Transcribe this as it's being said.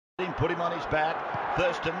Put him on his back.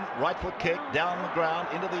 Thurston, right foot kick, down the ground,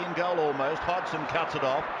 into the in goal almost. Hodgson cuts it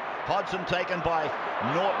off. Hodgson taken by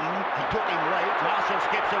Norton. He took him late. Marshall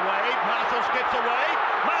skips away. Marshall's still going.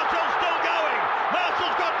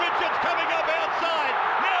 Marshall's got Richards coming up outside.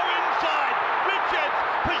 Now inside. Richards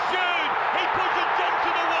pursued. He pushes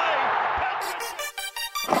Johnson away.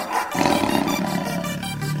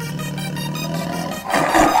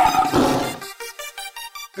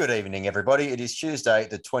 Good evening, everybody. It is Tuesday,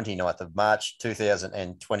 the 29th of March,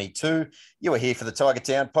 2022. You are here for the Tiger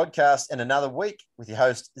Town podcast and another week with your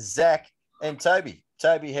host, Zac and Toby.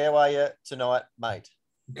 Toby, how are you tonight, mate?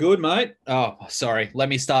 Good, mate. Oh, sorry. Let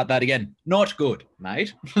me start that again. Not good,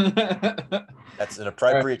 mate. That's an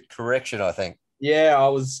appropriate correction, I think. Yeah, I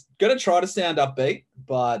was going to try to sound upbeat,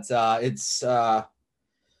 but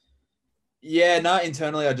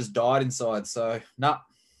internally I just died inside. So, not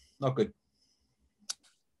good.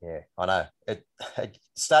 Yeah, I know. It's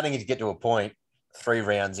starting to get to a point 3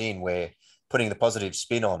 rounds in where putting the positive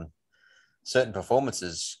spin on certain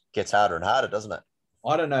performances gets harder and harder, doesn't it?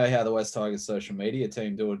 I don't know how the West Tigers social media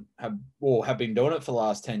team have been doing it for the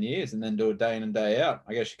last 10 years and then do it day in and day out.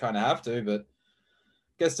 I guess you kind of have to, but it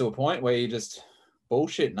gets to a point where you're just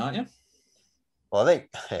bullshitting, aren't you? Well, I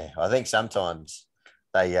think sometimes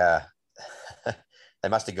they they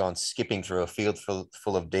must have gone skipping through a field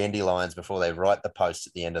full of dandelions before they write the post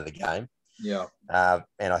at the end of the game. Yeah.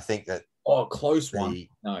 And I think that... Oh, close one.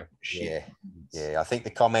 No, shit. Yeah. I think the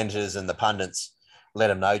commenters and the pundits let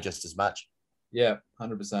them know just as much. Yeah,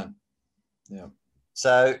 100%. Yeah.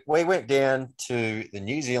 So we went down to the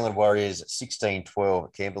New Zealand Warriors at 16-12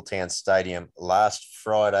 at Campbelltown Stadium last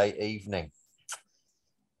Friday evening.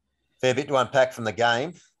 Fair bit to unpack from the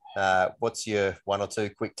game. What's your 1 or 2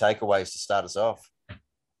 quick takeaways to start us off?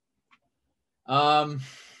 From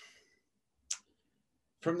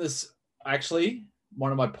this, actually,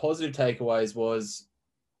 one of my positive takeaways was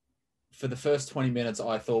for the first 20 minutes,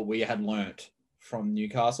 I thought we had learnt from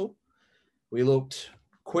Newcastle. We looked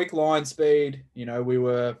quick line speed. You know, we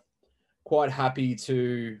were quite happy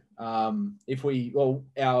to, our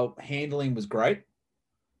handling was great.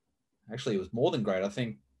 Actually, it was more than great. I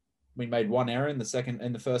think we made 1 error in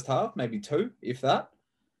the first half, maybe 2, if that.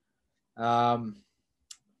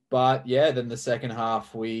 But yeah, then the second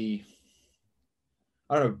half, I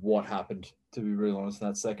don't know what happened, to be really honest, in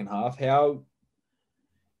that second half. How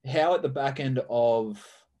at the back end of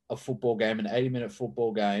a football game, an 80-minute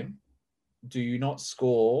football game, do you not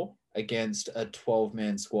score against a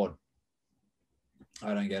 12-man squad?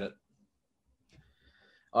 I don't get it.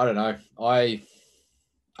 I don't know. I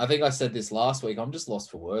think I said this last week. I'm just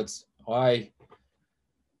lost for words. Yeah,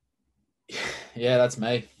 that's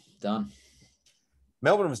me. Done.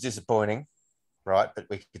 Melbourne was disappointing, right? But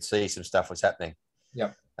we could see some stuff was happening.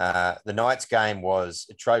 Yep. The Knights game was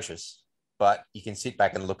atrocious, but you can sit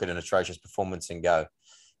back and look at an atrocious performance and go,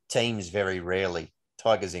 teams very rarely,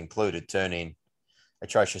 Tigers included, turn in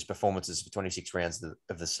atrocious performances for 26 rounds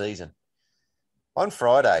of the season. On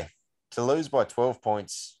Friday, to lose by 4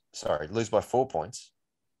 points,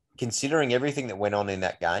 considering everything that went on in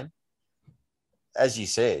that game, as you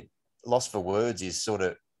said, lost for words is sort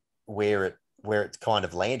of where it kind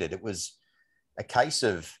of landed. It was a case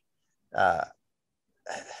of, kind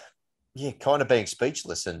of being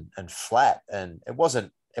speechless and flat. And it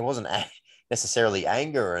wasn't necessarily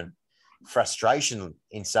anger and frustration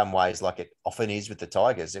in some ways, like it often is with the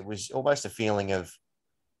Tigers. It was almost a feeling of,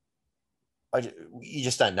 you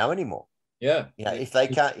just don't know anymore. Yeah. You know, if they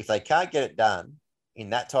can't get it done in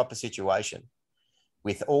that type of situation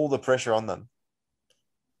with all the pressure on them,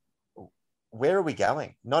 where are we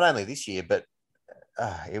going? Not only this year, but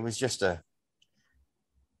it was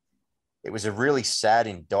a really sad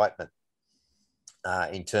indictment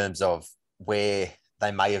in terms of where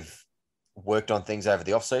they may have worked on things over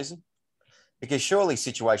the off-season, because surely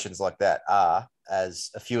situations like that are,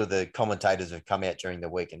 as a few of the commentators have come out during the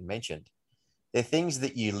week and mentioned, they're things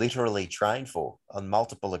that you literally train for on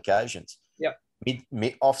multiple occasions. Yep.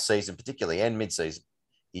 Mid off-season particularly, and mid-season.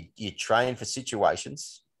 You train for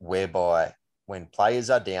situations whereby when players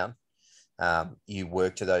are down, you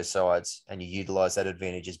work to those sides and you utilize that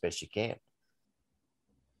advantage as best you can.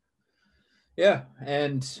 Yeah,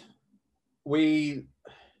 and we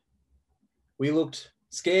looked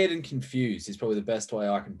scared and confused is probably the best way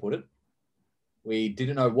I can put it. We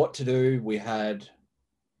didn't know what to do. We had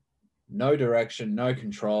no direction, no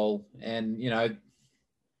control. And, you know,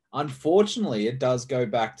 unfortunately, it does go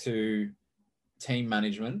back to team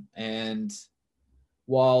management. And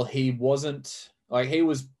while he was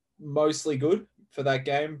mostly good for that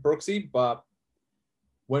game, Brooksy, but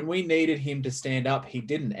when we needed him to stand up, he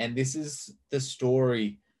didn't. And this is the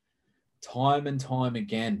story time and time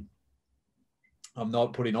again. I'm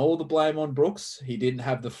not putting all the blame on Brooks. He didn't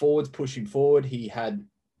have the forwards pushing forward. He had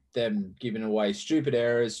them giving away stupid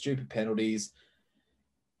errors, stupid penalties.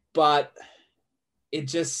 But it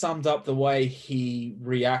just summed up the way he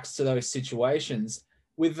reacts to those situations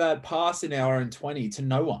with that pass in our own 20 to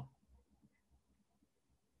no one.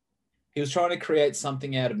 He was trying to create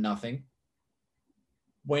something out of nothing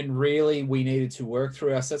when really we needed to work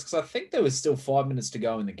through our sets, because I think there was still 5 minutes to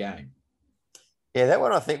go in the game. Yeah, that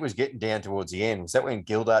one I think was getting down towards the end. Was that when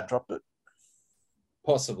Gildart dropped it?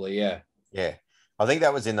 Possibly, yeah. Yeah. I think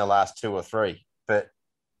that was in the last 2 or 3. But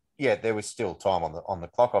yeah, there was still time on the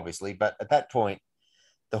clock, obviously. But at that point,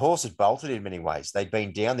 the horse had bolted in many ways. They'd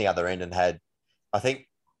been down the other end and had, I think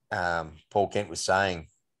Paul Kent was saying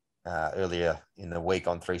earlier in the week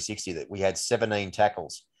on 360 that we had 17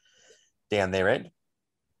 tackles down their end.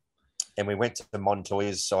 And we went to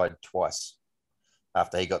Montoya's side twice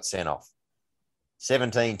after he got sent off.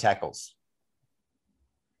 17 tackles.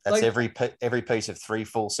 That's like, every piece of 3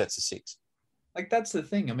 full sets of 6. Like, that's the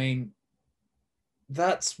thing. I mean,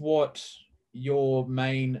 that's what your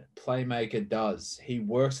main playmaker does. He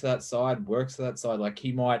works that side. Like,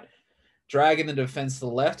 he might drag in the defense to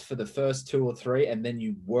the left for the first 2 or 3, and then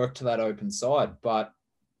you work to that open side. But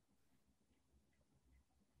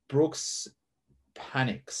Brooks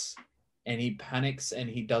panics, and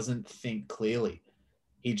he doesn't think clearly.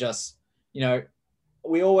 He just,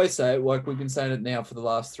 we always say, like we've been saying it now for the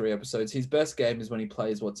last 3 episodes, his best game is when he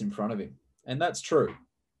plays what's in front of him. And that's true.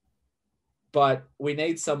 But we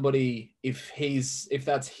need somebody, if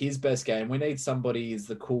that's his best game, we need somebody as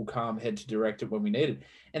the cool, calm head to direct it when we need it.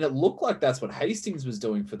 And it looked like that's what Hastings was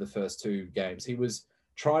doing for the first 2 games. He was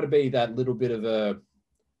trying to be that little bit of a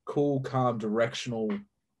cool, calm, directional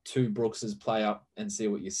to Brooks's play up and play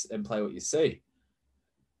what you see.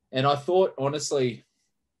 And I thought, honestly,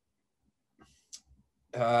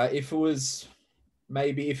 if it was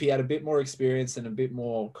maybe if he had a bit more experience and a bit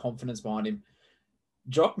more confidence behind him,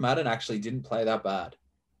 Jock Madden actually didn't play that bad.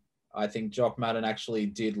 I think Jock Madden actually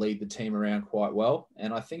did lead the team around quite well.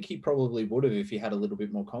 And I think he probably would have if he had a little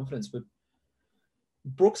bit more confidence. But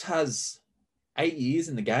Brooks has 8 years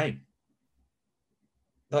in the game.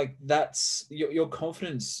 Like, that's your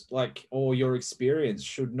confidence, like, or your experience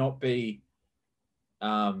should not be,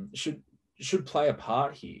 should play a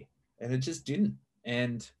part here. And it just didn't.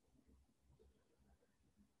 And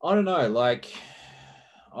I don't know, like,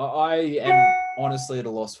 I am honestly at a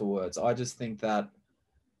loss for words. I just think that,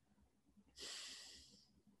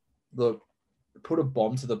 look, put a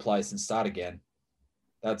bomb to the place and start again.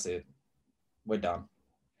 That's it. We're done.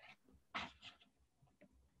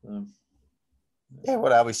 Yeah,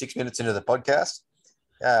 what are we, 6 minutes into the podcast?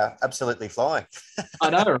 Absolutely flying. I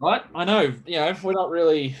know, right? I know. We're not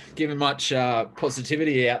really giving much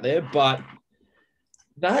positivity out there, but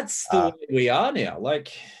that's the way we are now.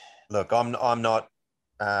 Like, look, I'm not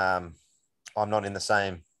in the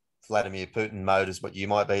same Vladimir Putin mode as what you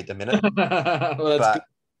might be at the minute. Well, but good.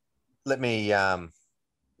 let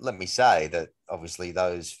me say that obviously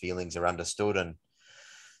those feelings are understood, and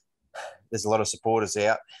there's a lot of supporters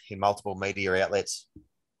out in multiple media outlets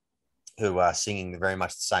who are singing very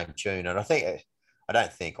much the same tune. And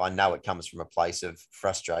I know it comes from a place of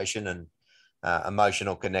frustration and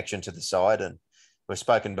emotional connection to the side. And we've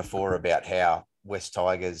spoken before about how West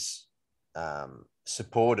Tigers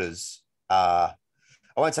supporters are,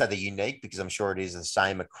 I won't say they're unique because I'm sure it is the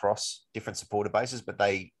same across different supporter bases, but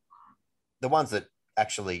the ones that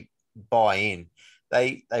actually buy in,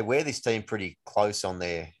 they wear this team pretty close on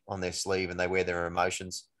their sleeve, and they wear their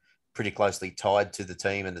emotions pretty closely tied to the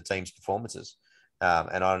team and the team's performances.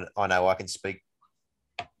 And I know I can speak,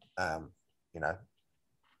 hand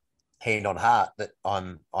on heart that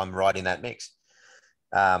I'm right in that mix.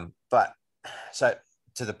 But so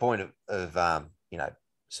to the point of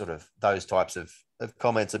sort of those types of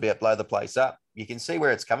comments about blow the place up, you can see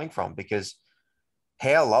where it's coming from, because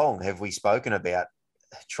how long have we spoken about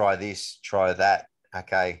try this, try that?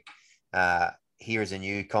 Okay, here is a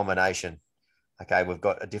new combination. Okay, we've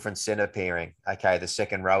got a different centre pairing. Okay, the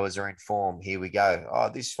second rowers are in form. Here we go. Oh,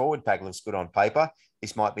 this forward pack looks good on paper.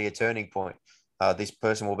 This might be a turning point. This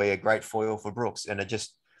person will be a great foil for Brooks. And it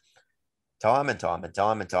just time and time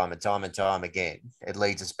again, it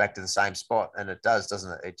leads us back to the same spot. And it does,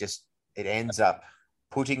 doesn't it? It ends up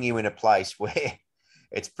putting you in a place where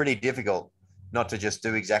it's pretty difficult not to just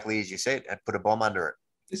do exactly as you said and put a bomb under it.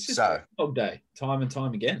 It's just a dog day, time and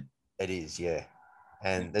time again. It is, yeah.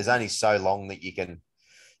 And there's only so long that you can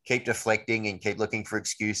keep deflecting and keep looking for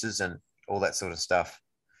excuses and all that sort of stuff.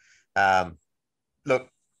 Look,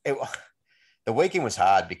 the weekend was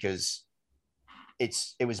hard because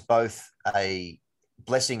it was both a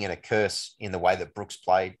blessing and a curse in the way that Brooks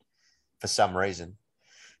played for some reasons.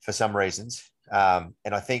 And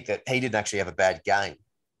I think that he didn't actually have a bad game.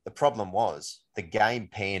 The problem was the game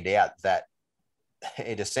panned out that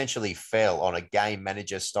it essentially fell on a game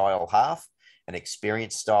manager style half, an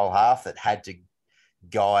experienced style half that had to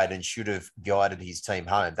guide and should have guided his team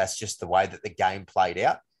home. That's just the way that the game played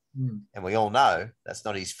out. And we all know that's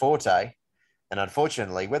not his forte. And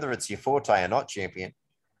unfortunately, whether it's your forte or not, champion,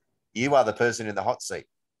 you are the person in the hot seat.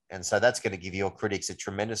 And so that's going to give your critics a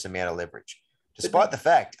tremendous amount of leverage. Despite the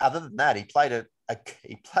fact, other than that, he played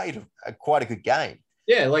a quite a good game.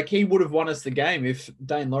 Yeah, like he would have won us the game if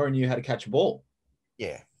Dane Laurie knew how to catch a ball.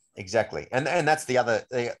 Yeah, exactly. And that's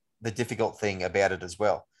the difficult thing about it as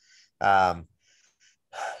well.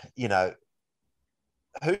 You know,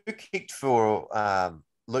 who kicked for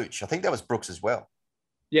Luch? I think that was Brooks as well.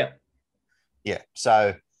 Yeah. Yeah.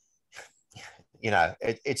 So, you know,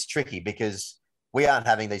 it's tricky because we aren't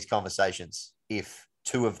having these conversations if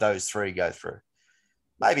two of those three go through.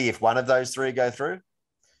 Maybe if one of those three go through.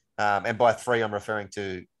 And by three, I'm referring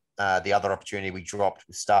to the other opportunity we dropped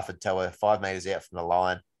with Stafford Tower 5 meters out from the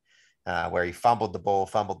line, where he fumbled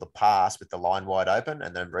the pass with the line wide open,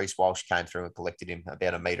 and then Reece Walsh came through and collected him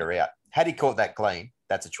about a meter out. Had he caught that clean,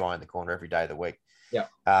 that's a try in the corner every day of the week. Yeah.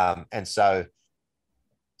 And so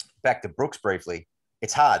back to Brooks briefly,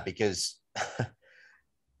 it's hard because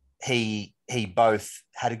he both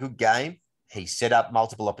had a good game. He set up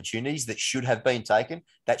multiple opportunities that should have been taken,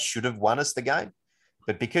 that should have won us the game.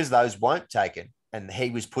 But because those weren't taken, and he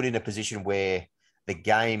was put in a position where the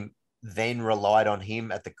game then relied on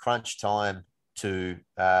him at the crunch time to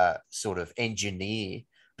sort of engineer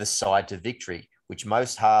the side to victory, which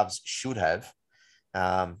most halves should have.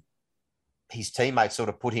 His teammates sort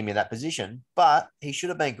of put him in that position, but he should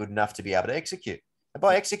have been good enough to be able to execute. And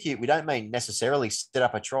by execute, we don't mean necessarily set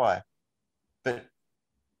up a try, but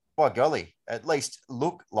by golly, at least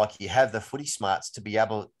look like you have the footy smarts to be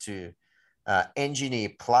able to engineer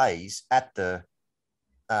plays at the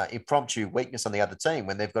impromptu weakness on the other team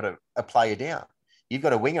when they've got a player down. You've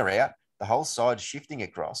got a winger out, the whole side shifting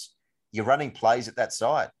across. You're running plays at that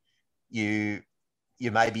side. You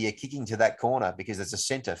maybe are kicking to that corner because there's a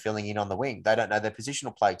centre filling in on the wing. They don't know their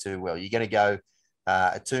positional play too well. You're going to go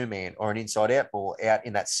a two-man or an inside-out ball out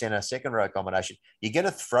in that centre second row combination. You're going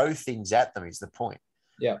to throw things at them is the point.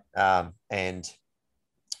 Yeah. And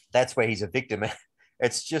that's where he's a victim.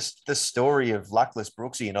 It's just the story of luckless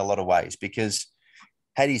Brooksy in a lot of ways, because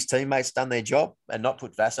had his teammates done their job and not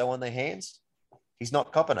put Vaso on their hands, he's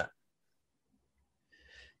not copping it.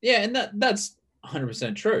 Yeah, and that's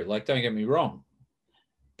 100% true. Like, don't get me wrong.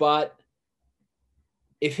 But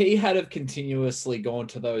if he had have continuously gone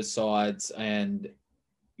to those sides and,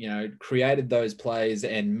 you know, created those plays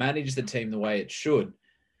and managed the team the way it should,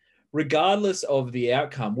 regardless of the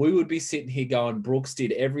outcome, we would be sitting here going, Brooks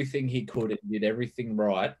did everything he could and did everything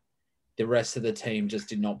right. The rest of the team just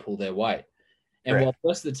did not pull their weight. And while the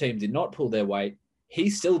rest of the team did not pull their weight, he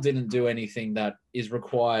still didn't do anything that is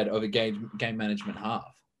required of a game management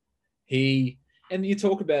half. And you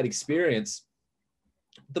talk about experience,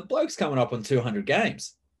 the bloke's coming up on 200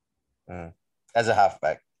 games. As a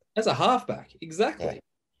halfback. Exactly. Yeah.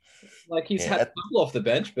 Like he's had a couple off the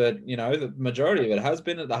bench, but, you know, the majority of it has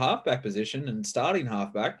been at the halfback position and starting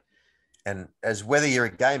halfback. And as whether you're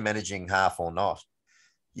a game managing half or not,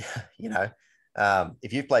 you know,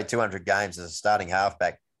 if you've played 200 games as a starting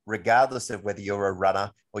halfback, regardless of whether you're a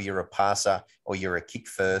runner or you're a passer or you're a kick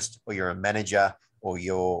first or you're a manager or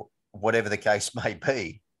you're whatever the case may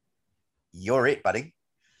be, you're it, buddy.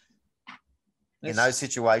 In those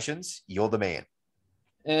situations, you're the man.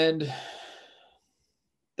 And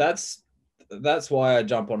that's why I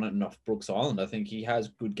jump on it and off Brooks Island. I think he has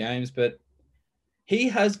good games, but he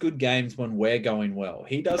has good games when we're going well.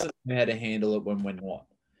 He doesn't know how to handle it when we're not.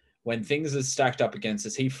 When things are stacked up against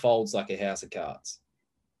us, he folds like a house of cards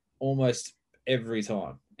almost every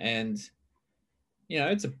time. And, you know,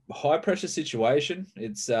 it's a high pressure situation.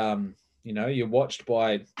 It's, you know, you're watched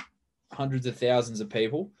by hundreds of thousands of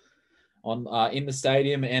people on in the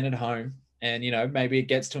stadium and at home. And, you know, maybe it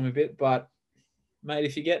gets to him a bit, but mate,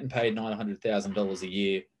 if you're getting paid $900,000 a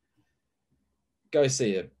year, go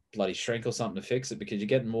see a bloody shrink or something to fix it, because you're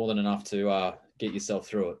getting more than enough to get yourself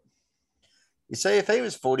through it. You see, if he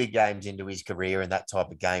was 40 games into his career and that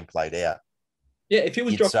type of game played out, yeah, if he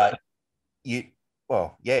was dropped out, even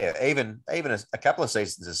a couple of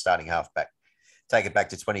seasons as starting halfback. Take it back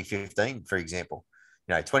to 2015, for example.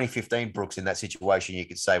 You know, 2015 Brooks in that situation, you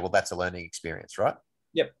could say, well, that's a learning experience, right?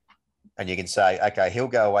 Yep. And you can say, okay, he'll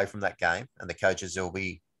go away from that game, and the coaches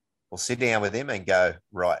will sit down with him and go,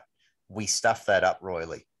 right, we stuffed that up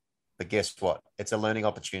royally. But guess what? It's a learning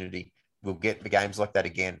opportunity. We'll get the games like that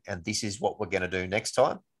again. And this is what we're going to do next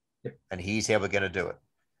time. Yep. And here's how we're going to do it.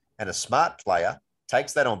 And a smart player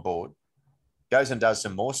takes that on board, goes and does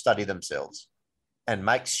some more study themselves, and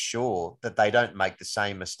makes sure that they don't make the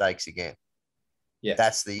same mistakes again. Yeah.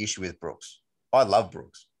 That's the issue with Brooks. I love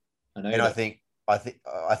Brooks. I know. And I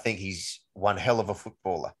think he's one hell of a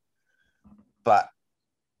footballer.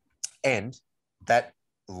 And that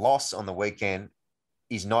loss on the weekend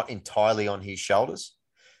is not entirely on his shoulders,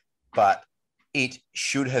 but it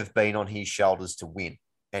should have been on his shoulders to win,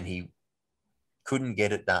 and he couldn't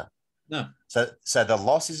get it done. No. So the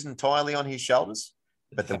loss is entirely on his shoulders,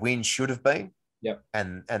 but the win should have been. Yep.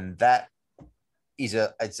 And that is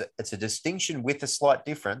it's a distinction with a slight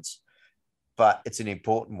difference, but it's an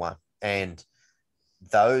important one. And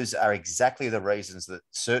those are exactly the reasons that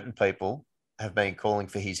certain people have been calling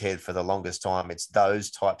for his head for the longest time. It's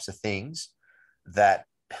those types of things that,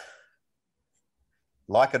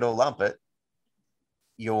 like it or lump it,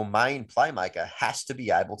 your main playmaker has to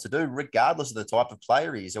be able to do, regardless of the type of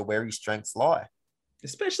player he is or where his strengths lie.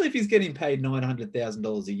 Especially if he's getting paid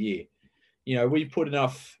 $900,000 a year. You know, we put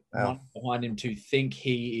enough money behind him to think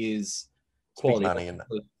he is quality. Big money, isn't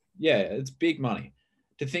it? Yeah, it's big money.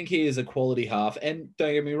 To think he is a quality half. And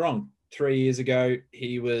don't get me wrong, 3 years ago,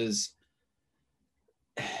 he was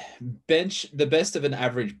the best of an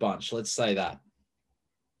average bunch. Let's say that.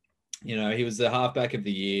 You know, he was the halfback of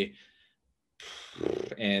the year.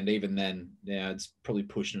 And even then, it's probably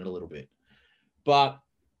pushing it a little bit. But,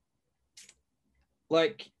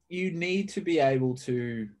 like, you need to be able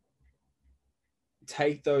to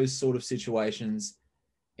take those sort of situations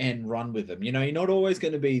and run with them. You know, you're not always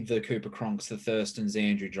going to be the Cooper Cronks, the Thurstons, the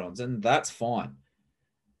Andrew Johns, and that's fine.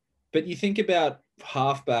 But you think about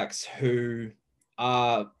halfbacks who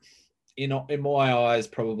are, in my eyes,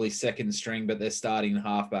 probably second string, but they're starting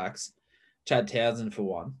halfbacks. Chad Townsend, for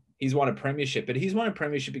one. He's won a premiership, but he's won a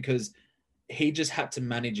premiership because he just had to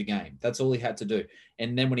manage a game. That's all he had to do.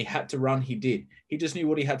 And then when he had to run, he did. He just knew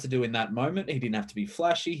what he had to do in that moment. He didn't have to be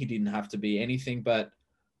flashy. He didn't have to be anything, but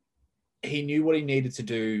he knew what he needed to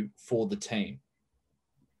do for the team.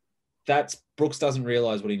 Brooks doesn't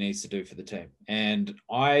realize what he needs to do for the team. And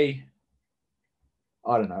I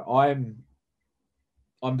don't know.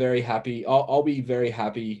 I'm very happy. I'll be very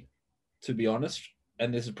happy, to be honest.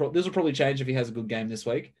 And this will probably change if he has a good game this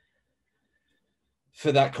week,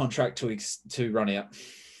 for that contract to run out.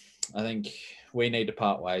 I think we need to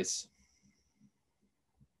part ways.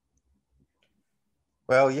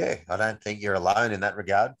 Well, yeah, I don't think you're alone in that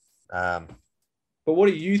regard. But what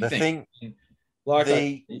do you think?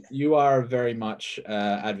 You are very much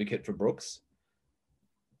advocate for Brooks.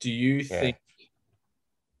 Do you think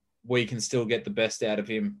we can still get the best out of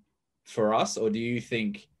him for us, or do you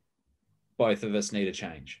think both of us need a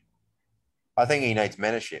change? I think he needs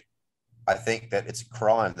mentorship. I think that it's a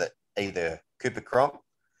crime that either Cooper Cronk,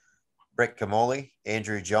 Brett Kamali,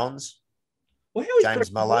 Andrew Johns,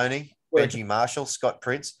 James Maloney, Benji Marshall, Scott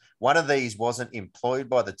Prince, one of these wasn't employed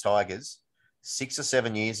by the Tigers 6 or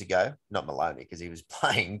 7 years ago. Not Maloney because he was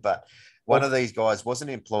playing, but one of these guys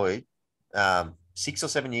wasn't employed 6 or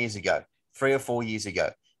 7 years ago, 3 or 4 years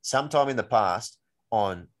ago, sometime in the past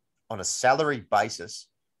on a salary basis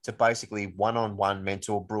to basically one-on-one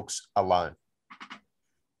mentor Brooks alone.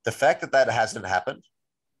 The fact that hasn't happened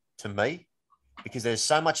to me, because there's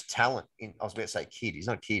so much talent in, I was about to say kid, he's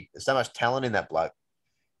not a kid. There's so much talent in that bloke,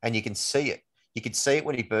 and you can see it. You could see it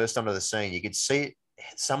when he burst onto the scene. You could see it.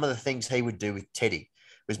 Some of the things he would do with Teddy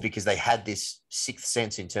was because they had this sixth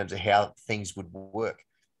sense in terms of how things would work.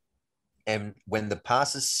 And when the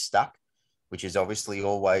passes stuck, which is obviously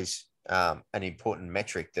always an important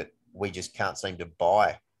metric that we just can't seem to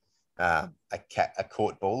buy a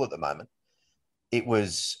court ball at the moment, it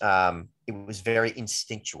was very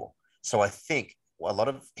instinctual. So I think a lot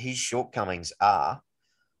of his shortcomings are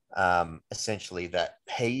essentially that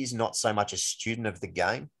he's not so much a student of the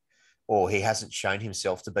game, or he hasn't shown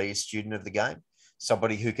himself to be a student of the game,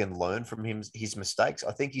 somebody who can learn from his mistakes.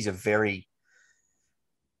 I think he's a very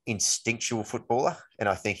instinctual footballer, and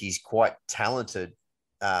I think he's quite talented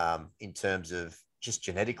in terms of just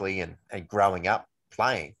genetically and growing up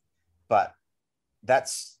playing. But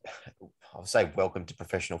that's, I'll say, welcome to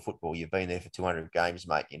professional football. You've been there for 200 games,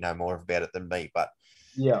 mate. You know more about it than me. But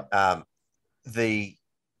yeah,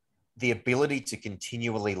 the ability to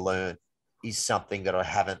continually learn is something that I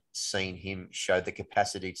haven't seen him show the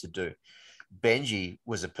capacity to do. Benji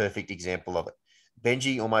was a perfect example of it.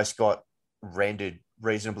 Benji almost got rendered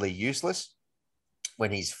reasonably useless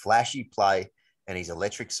when his flashy play and his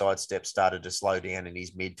electric sidestep started to slow down in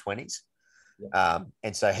his mid-20s.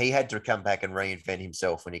 And so he had to come back and reinvent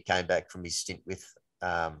himself when he came back from his stint with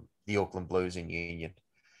the Auckland Blues in Union.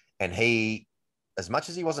 And he, as much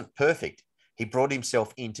as he wasn't perfect, he brought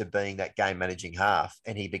himself into being that game managing half,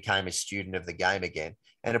 and he became a student of the game again.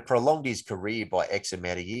 And it prolonged his career by X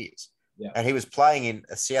amount of years. Yeah. And he was playing in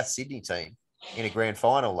a South Sydney team in a grand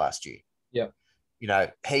final last year. Yeah. You know,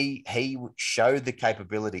 he showed the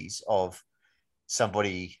capabilities of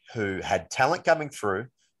somebody who had talent coming through,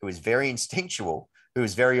 who was very instinctual, who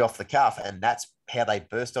was very off the cuff. And that's how they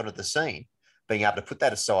burst onto the scene, being able to put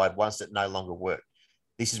that aside once it no longer worked.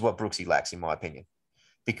 This is what Brooksy lacks, in my opinion,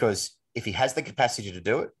 because if he has the capacity to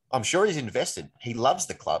do it, I'm sure he's invested. He loves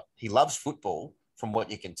the club. He loves football, from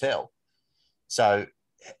what you can tell. So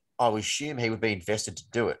I would assume he would be invested to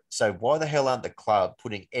do it. So why the hell aren't the club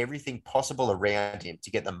putting everything possible around him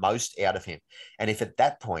to get the most out of him? And if at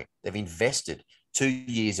that point they've invested 2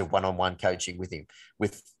 years of one-on-one coaching with him,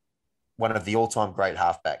 with one of the all-time great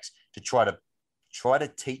halfbacks, to try to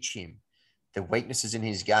teach him the weaknesses in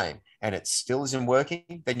his game, and it still isn't working,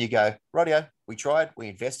 then you go, rightio, we tried, we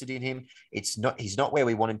invested in him. He's not where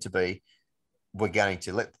we want him to be. We're going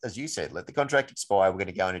to as you said, let the contract expire. We're going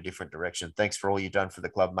to go in a different direction. Thanks for all you've done for the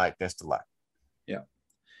club, mate. Best of luck. Yeah.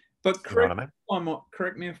 But correct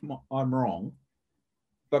me if I'm wrong,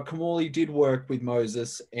 but Kamali did work with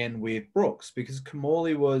Moses and with Brooks, because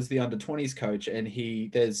Kamali was the under-20s coach, and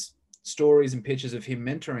there's stories and pictures of him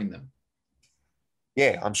mentoring them.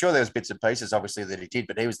 Yeah, I'm sure there was bits and pieces, obviously, that he did,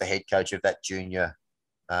 but he was the head coach of that junior,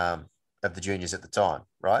 of the juniors at the time,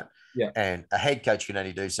 right? Yeah. And a head coach can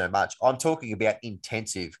only do so much. I'm talking about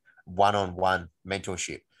intensive one-on-one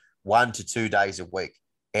mentorship, 1 to 2 days a week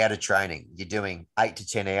out of training. You're doing 8 to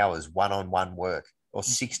 10 hours one-on-one work, or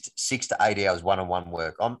 6 to 8 hours one-on-one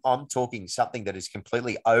work. I'm talking something that is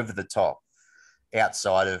completely over the top,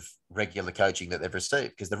 outside of regular coaching that they've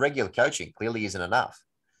received, because the regular coaching clearly isn't enough.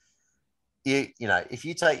 You know, if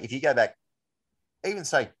you go back, even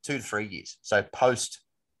say 2 to 3 years, so post,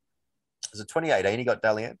 was it 2018 he got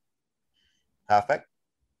Dalian halfback?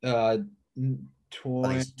 I think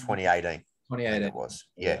it's 2018. 2018 it was.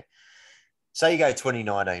 Yeah. So you go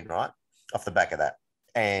 2019, right? Off the back of that.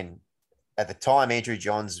 And at the time, Andrew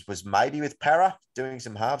Johns was maybe with Para doing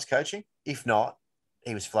some halves coaching. If not,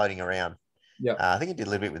 he was floating around. Yeah. I think he did a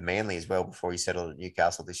little bit with Manly as well before he settled at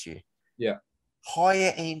Newcastle this year. Yeah.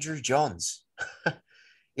 Hire Andrew Johns.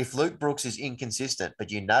 If Luke Brooks is inconsistent,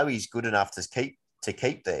 but you know he's good enough to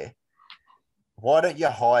keep there, why don't you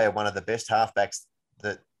hire one of the best halfbacks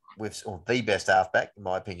or the best halfback, in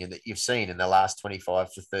my opinion, that you've seen in the last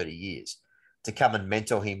 25 to 30 years, to come and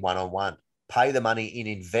mentor him one-on-one, pay the money and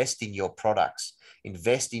invest in your products,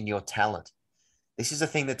 invest in your talent. This is a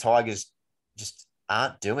thing that Tigers just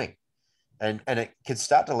aren't doing. And it could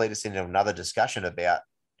start to lead us into another discussion about,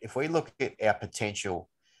 if we look at our potential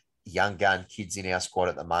young gun kids in our squad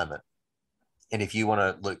at the moment, and if you want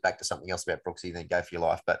to loop back to something else about Brooksy, then go for your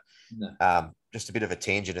life. But just a bit of a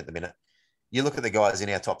tangent at the minute. You look at the guys in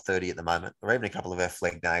our top 30 at the moment, or even a couple of our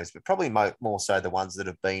flag names, but probably more so the ones that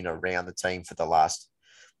have been around the team for the last,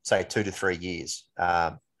 say, 2 to 3 years.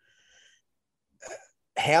 How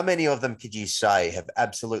many of them could you say have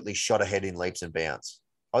absolutely shot ahead in leaps and bounds?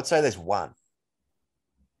 I'd say there's one.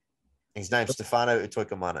 His name's Stefano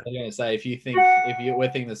Utoikamanu. I'm going to say, we're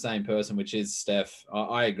thinking the same person, which is Steph,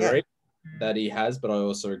 I agree that he has, but I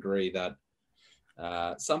also agree that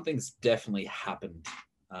something's definitely happened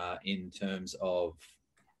in terms of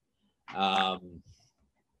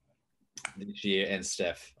this year and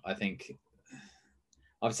Steph. I think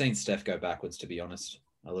I've seen Steph go backwards, to be honest,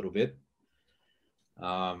 a little bit.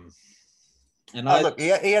 Look, he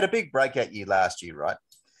had a big breakout year last year, right?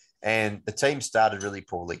 And the team started really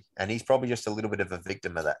poorly, and he's probably just a little bit of a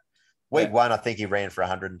victim of that. Week 1, I think he ran for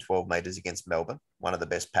 112 metres against Melbourne, one of the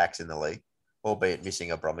best packs in the league, albeit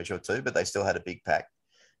missing a Bromwich or two, but they still had a big pack.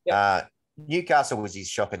 Yep. Newcastle was his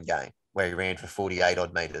shocking game, where he ran for 48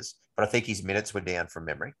 odd metres, but I think his minutes were down from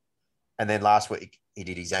memory. And then last week, he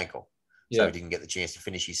did his ankle, so he didn't get the chance to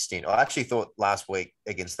finish his stint. I actually thought last week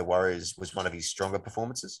against the Warriors was one of his stronger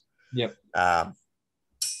performances. Yep.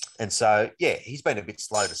 And so, he's been a bit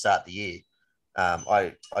slow to start the year.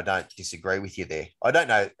 I don't disagree with you there. I don't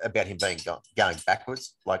know about him going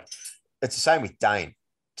backwards. Like, it's the same with Dane.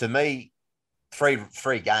 To me,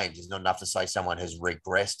 three games is not enough to say someone has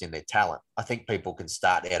regressed in their talent. I think people can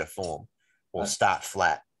start out of form, or start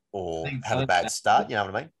flat, or have a bad start. You know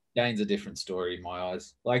what I mean? Dane's a different story in my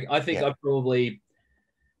eyes. Like, I think I probably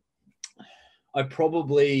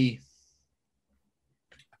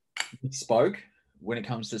spoke when it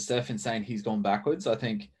comes to Steph and saying he's gone backwards. I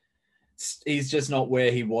think he's just not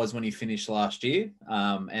where he was when he finished last year.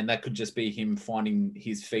 And that could just be him finding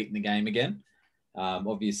his feet in the game again.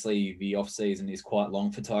 Obviously, the off-season is quite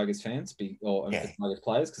long for Tigers fans for Tigers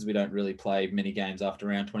players because we don't really play many games after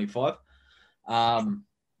round 25.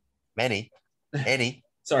 Any.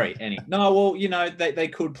 Sorry, any. No, well, you know, they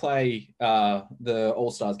could play the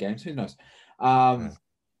All-Stars games. Who knows?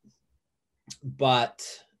 But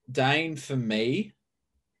Dane, for me,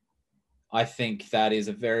 I think that is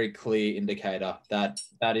a very clear indicator that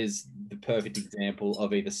is the perfect example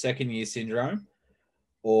of either second-year syndrome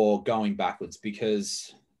or going backwards,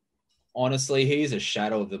 because honestly, he's a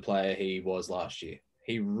shadow of the player he was last year.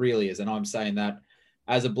 He really is. And I'm saying that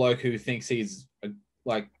as a bloke who thinks he's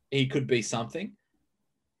he could be something,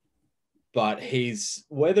 but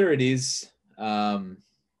whether it is,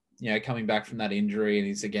 coming back from that injury and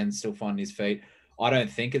he's again still finding his feet, I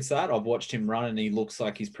don't think it's that. I've watched him run and he looks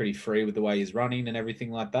like he's pretty free with the way he's running and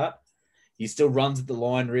everything like that. He still runs at the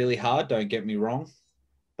line really hard, don't get me wrong,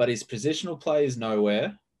 but his positional play is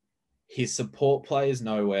nowhere. His support play is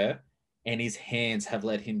nowhere. And his hands have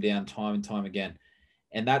let him down time and time again.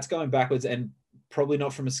 And that's going backwards, and probably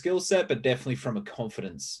not from a skill set, but definitely from a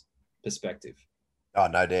confidence perspective. Oh,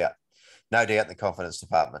 no doubt. No doubt in the confidence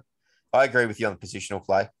department. I agree with you on the positional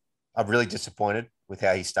play. I'm really disappointed with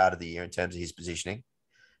how he started the year in terms of his positioning.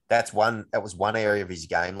 That was one area of his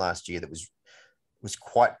game last year that was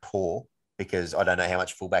quite poor, because I don't know how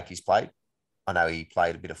much fullback he's played. I know he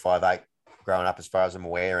played a bit of 5'8" growing up, as far as I'm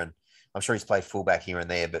aware, and I'm sure he's played fullback here and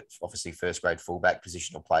there, but obviously first grade fullback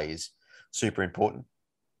positional play is super important.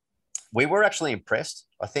 We were actually impressed,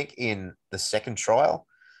 I think, in the second trial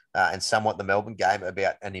and somewhat the Melbourne game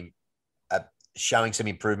about showing some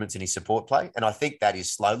improvements in his support play. And I think that is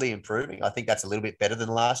slowly improving. I think that's a little bit better than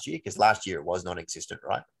last year, because last year it was non-existent,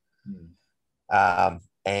 right?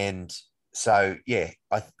 And so, yeah,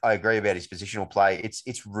 I agree about his positional play.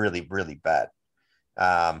 It's really, really bad.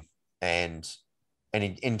 And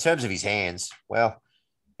in terms of his hands, well,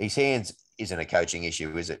 his hands isn't a coaching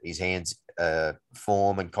issue, is it? His hands,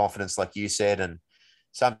 form and confidence, like you said. And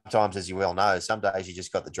sometimes, as you well know, some days you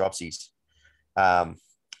just got the dropsies.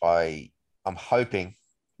 I'm hoping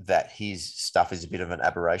that his stuff is a bit of an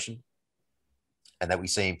aberration and that we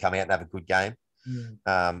see him come out and have a good game.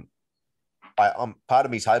 I'm part of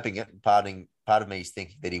me's hoping it, and part of me is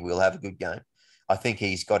thinking that he will have a good game. I think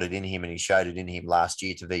he's got it in him, and he showed it in him last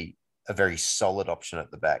year to be a very solid option at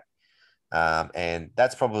the back. And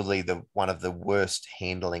that's probably one of the worst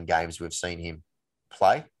handling games we've seen him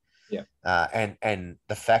play. Yeah. And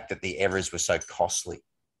the fact that the errors were so costly,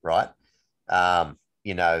 right?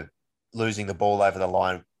 Losing the ball over the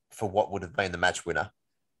line for what would have been the match winner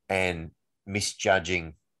and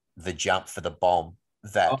misjudging the jump for the bomb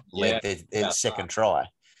that led their second try.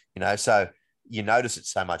 So you notice it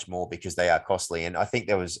so much more because they are costly. And I think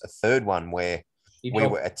there was a third one where we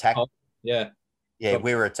were attacked. We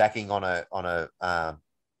were attacking on a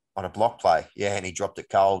block play. Yeah, and he dropped it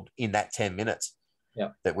cold in that 10 minutes. Yeah,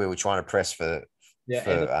 that we were trying to press for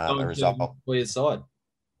a result. Clear side.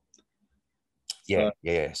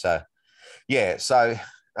 So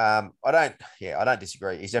I don't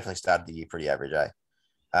disagree. He's definitely started the year pretty average,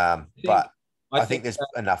 but I think there's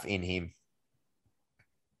enough in him.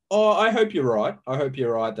 Oh, I hope you're right. I hope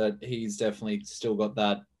you're right that he's definitely still got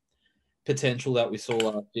that potential that we saw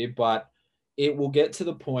last year, but it will get to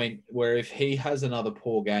the point where if he has another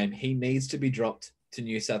poor game, he needs to be dropped to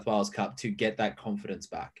New South Wales Cup to get that confidence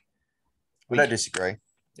back. I don't disagree.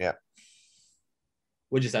 Yeah.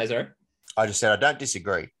 What'd you say, sorry? I just said I don't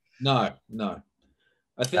disagree. No.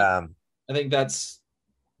 I think that's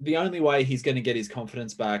the only way he's going to get his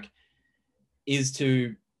confidence back is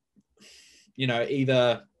to,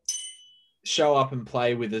 either show up and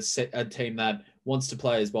play with a team that wants to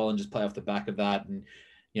play as well and just play off the back of that and,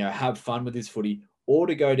 have fun with his footy, or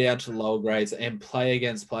to go down to the lower grades and play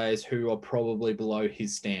against players who are probably below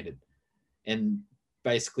his standard and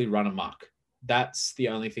basically run amok. That's the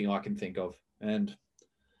only thing I can think of. And,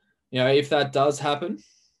 if that does happen,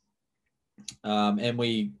 and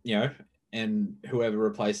we, and whoever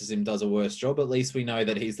replaces him does a worse job, at least we know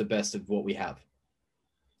that he's the best of what we have.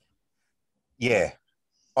 Yeah.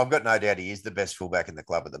 I've got no doubt he is the best fullback in the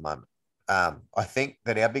club at the moment. I think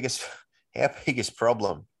that our biggest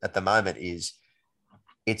problem at the moment is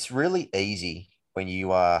it's really easy when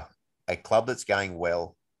you are a club that's going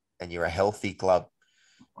well and you're a healthy club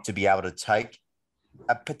to be able to take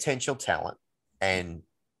a potential talent and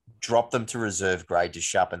drop them to reserve grade to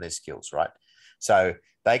sharpen their skills, right? So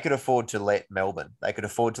they could afford to let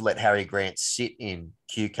Harry Grant sit in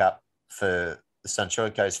Q Cup for the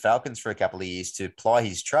Sunshine Coast Falcons for a couple of years to ply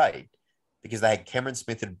his trade because they had Cameron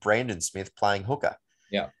Smith and Brandon Smith playing hooker.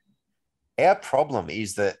 Yeah. Our problem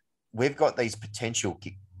is that we've got these potential,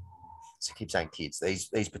 I keep saying kids,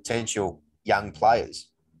 these potential young players.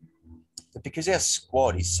 But because our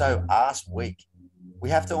squad is so arse weak, we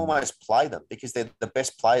have to almost play them because they're the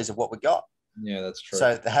best players of what we got. Yeah, that's true.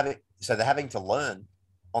 So they're having to learn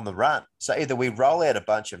on the run. So either we roll out a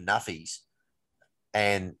bunch of nuffies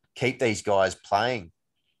and keep these guys playing,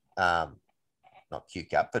 not Q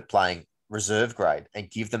Cup, but playing reserve grade and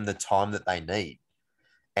give them the time that they need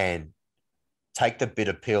and take the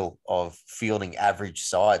bitter pill of fielding average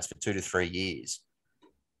sides for 2 to 3 years,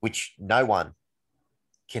 which no one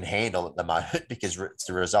can handle at the moment because it's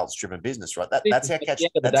a results-driven business, right? That's our catch.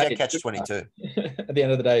 That's our catch-22. At the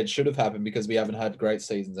end of the day, it should have happened because we haven't had great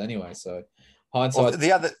seasons anyway. So hindsight. Well,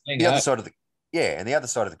 the other side of the other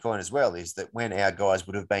side of the coin as well is that when our guys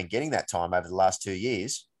would have been getting that time over the last 2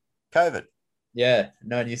 years, COVID. Yeah,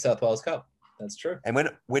 no New South Wales Cup. That's true. And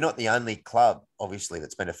we're not the only club, obviously,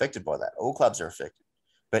 that's been affected by that. All clubs are affected.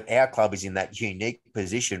 But our club is in that unique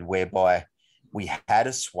position whereby we had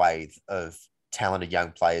a swathe of talented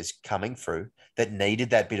young players coming through that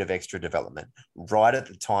needed that bit of extra development right at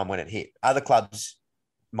the time when it hit. Other clubs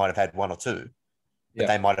might have had one or two, but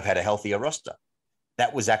they might have had a healthier roster.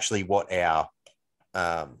 That was actually what our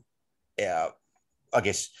I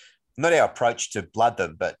guess, not our approach to blood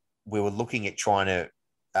them, but we were looking at trying to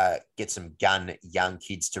get some young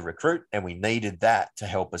kids to recruit, and we needed that to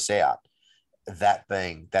help us out. That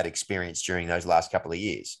being that experience during those last couple of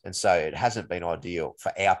years. And so it hasn't been ideal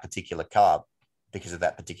for our particular club because of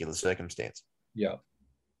that particular circumstance. Yeah.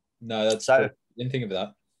 No, that's so. Didn't think of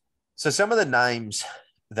that. So some of the names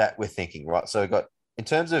that we're thinking, right? So we've got, in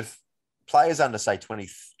terms of players under, say, 20,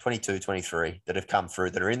 22, 23 that have come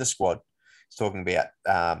through, that are in the squad, it's talking about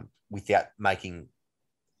without making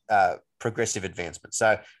progressive advancement.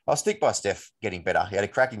 So I'll stick by Steph getting better. He had a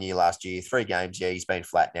cracking year last year, 3 games. Yeah, he's been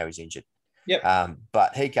flat. Now he's injured. Yep.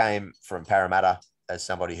 But he came from Parramatta as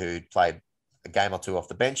somebody who'd played a game or two off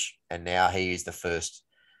the bench, and now he is the first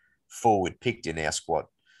forward picked in our squad.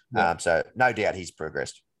 Yep. So no doubt he's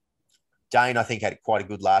progressed. Dane, I think, had quite a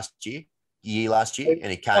good last year,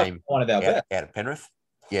 and he came out of Penrith.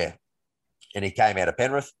 Yeah. And he came out of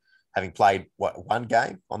Penrith, having played, 1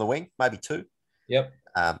 game on the wing, maybe 2. Yep.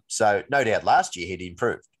 So no doubt last year he'd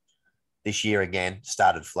improved. This year, again,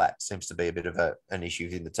 started flat. Seems to be a bit of an issue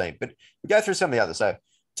in the team. But we go through some of the others. So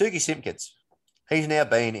Toogie Simpkins, he's now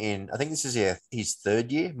been in, I think this is his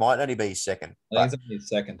 3rd year, might only be his 2nd. I think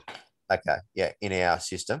it's his 2nd. Okay, yeah, in our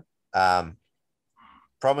system.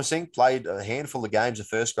 Promising, played a handful of games of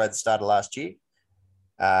first grade at the start of last year,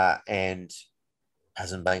 and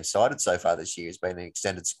hasn't been cited so far this year. He's been in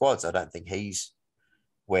extended squads. I don't think he's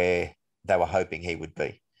where they were hoping he would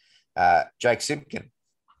be. Jake Simpkin.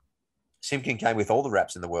 Simpkin came with all the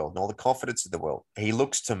raps in the world and all the confidence in the world. He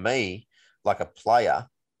looks to me like a player,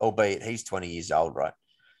 albeit he's 20 years old, right?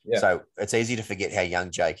 Yeah. So it's easy to forget how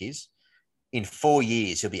young Jake is. In 4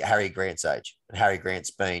 years, he'll be Harry Grant's age. And Harry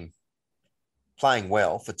Grant's been playing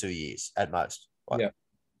well for 2 years at most.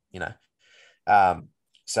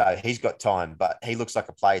 So he's got time, but he looks like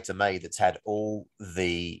a player to me that's had all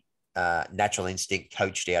the natural instinct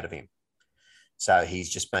coached out of him. So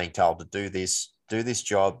he's just being told to do this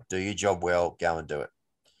job, do your job well, go and do it.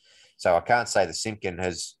 So I can't say that Simpkin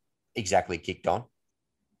has exactly kicked on.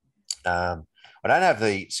 I don't have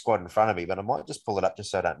the squad in front of me, but I might just pull it up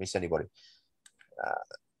just so I don't miss anybody.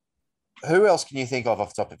 Who else can you think of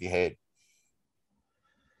off the top of your head?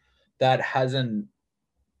 That hasn't,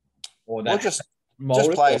 or that just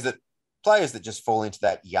players that just fall into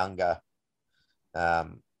that younger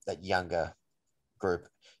group.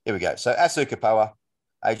 Here we go. So Asu Kapoa,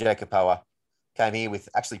 AJ Kapoa, came here with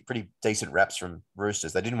actually pretty decent raps from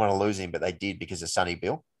Roosters. They didn't want to lose him, but they did because of Sonny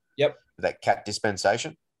Bill. Yep. With that cap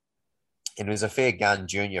dispensation. And it was a fair gun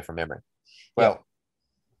junior from memory. Well,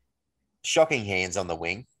 shocking hands on the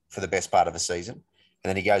wing for the best part of the season. And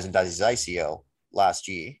then he goes and does his ACL last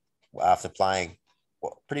year after playing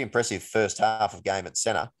pretty impressive first half of game at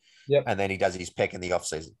centre. Yep. And then he does his pec in the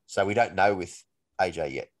off-season. So we don't know with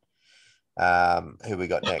AJ yet. Who we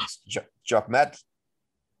got next? Jock Mad.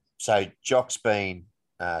 So Jock's been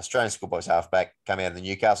Australian schoolboys halfback, come out of the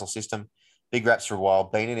Newcastle system. Big raps for a while,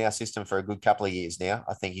 been in our system for a good couple of years now.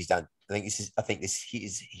 I think this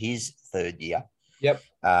is his 3rd year. Yep.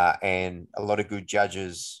 And a lot of good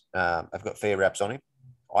judges have got fair raps on him.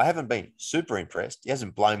 I haven't been super impressed. He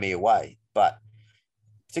hasn't blown me away, but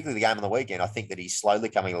particularly the game on the weekend, I think that he's slowly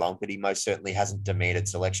coming along, but he most certainly hasn't demanded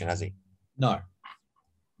selection, has he? No.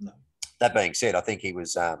 That being said, I think he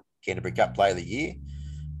was Canterbury Cup Player of the Year.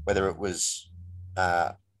 Whether it was,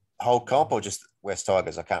 I whole comp or just West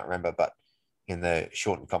Tigers? I can't remember, but in the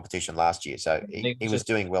shortened competition last year. So he was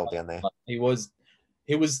doing well down there. He was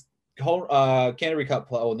Canterbury Cup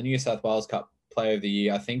player or the New South Wales Cup player of the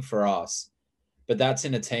year, I think, for us. But that's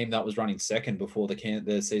in a team that was running second before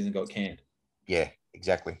the season got canned. Yeah,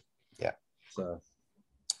 exactly. Yeah. So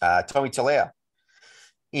Tommy Talau,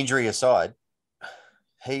 injury aside,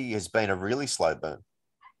 he has been a really slow burn.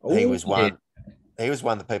 He was one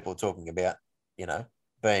that people were talking about,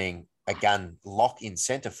 being a gun lock in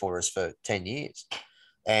centre for us for 10 years.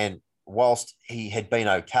 And whilst he had been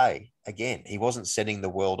okay, again, he wasn't setting the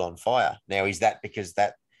world on fire. Now, is that because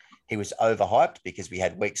that he was overhyped because we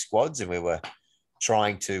had weak squads and we were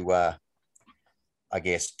trying to,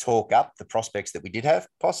 talk up the prospects that we did have?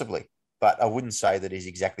 Possibly. But I wouldn't say that he's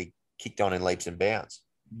exactly kicked on in leaps and bounds.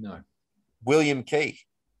 No. William Key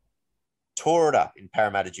tore it up in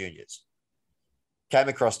Parramatta Juniors. Came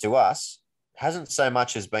across to us, hasn't so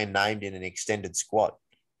much as been named in an extended squad.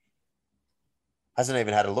 Hasn't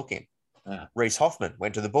even had a look in. Reece Hoffman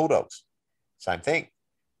went to the Bulldogs. Same thing.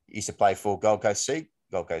 Used to play for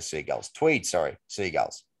Tweed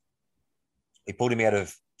Seagulls. We pulled him out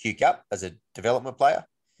of Q Cup as a development player.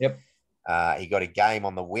 Yep. He got a game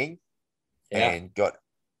on the wing and got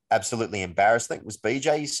absolutely embarrassed. I think it was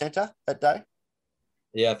BJ centre that day.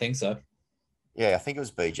 Yeah, I think so. Yeah, I think it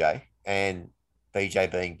was BJ. And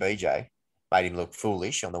BJ being BJ made him look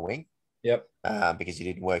foolish on the wing. Yep. Because he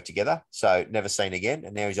didn't work together. So never seen again.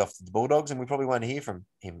 And now he's off to the Bulldogs and we probably won't hear from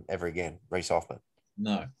him ever again, Reece Hoffman.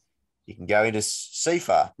 No. You can go into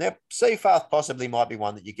Seafarth. Now, Seafarth possibly might be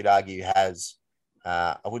one that you could argue has,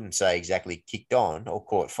 I wouldn't say exactly kicked on or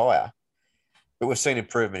caught fire, but we've seen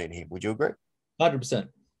improvement in him. Would you agree? 100%.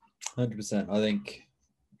 100%. I think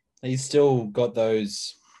he's still got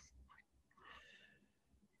those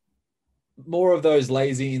more of those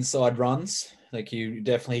lazy inside runs. Like he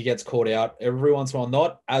definitely gets caught out every once in a while,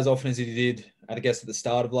 not as often as he did, I guess, at the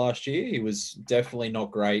start of last year. He was definitely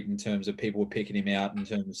not great in terms of people were picking him out in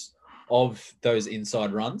terms of those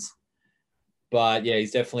inside runs. But yeah,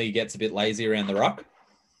 he's definitely gets a bit lazy around the ruck.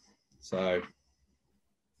 So.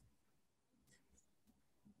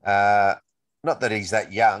 Not that he's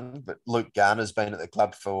that young, but Luke Garner's been at the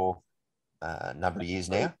club for a number of years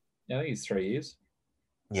now. Yeah, I think he's 3 years.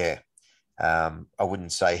 Yeah. I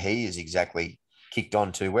wouldn't say he is exactly kicked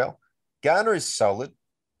on too well. Garner is solid,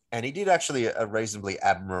 and he did actually a reasonably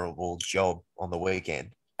admirable job on the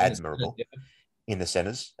weekend. Admirable in the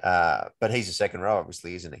centres. But he's a second row,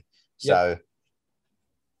 obviously, isn't he? So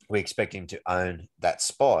we expect him to own that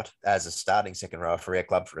spot as a starting second rower for our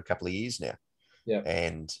club for a couple of years now. Yeah.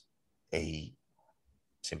 And he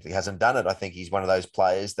simply hasn't done it. I think he's one of those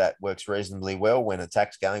players that works reasonably well when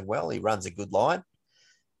attack's going well. He runs a good line,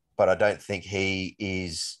 but I don't think he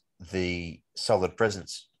is the solid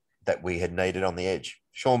presence that we had needed on the edge.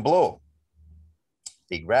 Sean Bloor,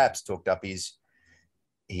 big raps, talked up his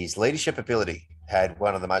leadership ability, had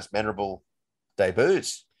one of the most memorable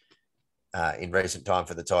debuts in recent time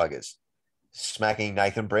for the Tigers, smacking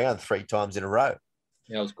Nathan Brown 3 times in a row.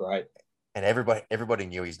 Yeah, it was great. And everybody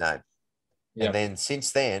knew his name. Yep. And then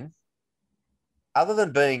since then, other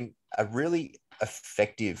than being a really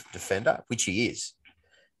effective defender, which he is,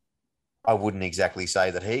 I wouldn't exactly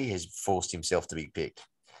say that he has forced himself to be picked.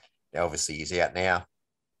 Now, obviously, he's out now,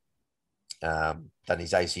 done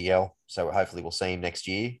his ACL, so hopefully we'll see him next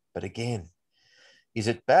year. But again, is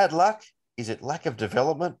it bad luck? Is it lack of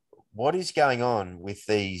development? What is going on with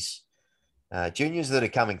these juniors that are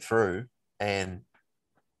coming through and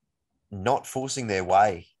not forcing their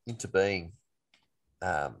way into being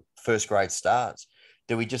first grade stars?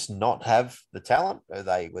 Do we just not have the talent? Were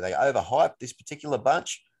they overhyped, this particular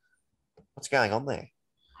bunch? What's going on there?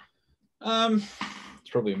 It's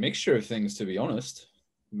probably a mixture of things, to be honest.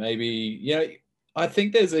 Maybe, I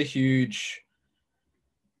think there's a huge,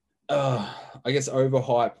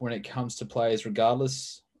 overhype when it comes to players,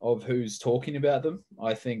 regardless of who's talking about them.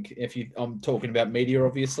 I think I'm talking about media,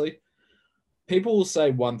 obviously. People will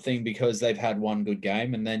say one thing because they've had one good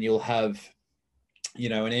game, and then you'll have,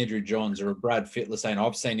 an Andrew Johns or a Brad Fittler saying,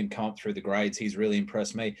 I've seen him come up through the grades. He's really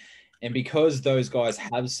impressed me. And because those guys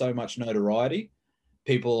have so much notoriety,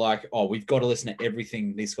 people are like, oh, we've got to listen to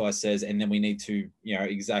everything this guy says. And then we need to,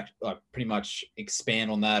 pretty much expand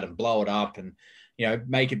on that and blow it up and,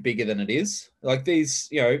 make it bigger than it is. Like these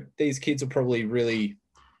kids are probably really,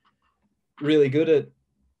 really good at,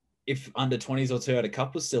 if under 20s or 2 out of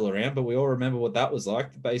cup was still around, but we all remember what that was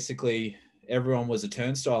like. Basically, everyone was a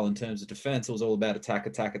turnstile in terms of defense. It was all about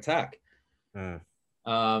attack.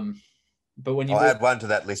 But when I'll add one to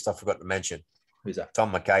that list I forgot to mention. Who's that?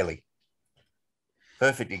 Tom McKaylee.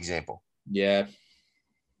 Perfect example. Yeah.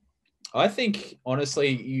 I think, honestly,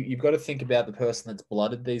 you've got to think about the person that's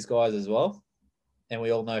blooded these guys as well. And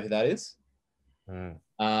we all know who that is.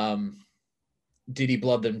 Did he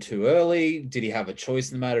blood them too early? Did he have a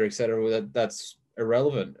choice in the matter, etc.? That's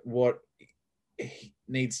irrelevant. What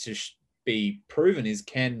needs to be proven is,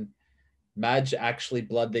 can Madge actually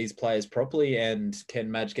blood these players properly, and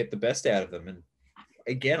can Madge get the best out of them? And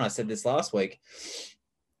again, I said this last week,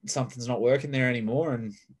 something's not working there anymore,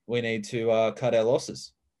 and we need to cut our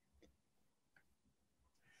losses.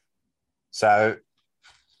 So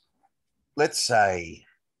let's say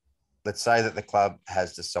that the club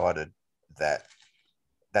has decided that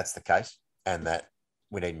that's the case and that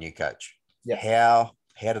we need a new coach. Yeah.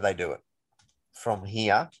 How do they do it? From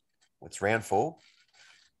here, it's round 4.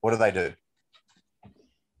 What do they do?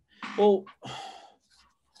 Well,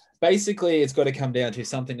 basically, it's got to come down to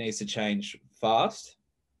something needs to change fast,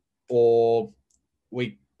 or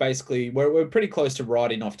we're pretty close to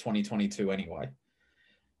writing off 2022 anyway.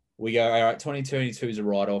 We go, all right, 2022 is a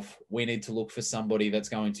write-off. We need to look for somebody that's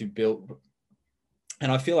going to build.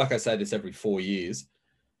 And I feel like I say this every 4 years,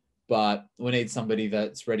 but we need somebody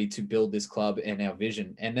that's ready to build this club and our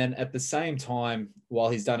vision. And then at the same time, while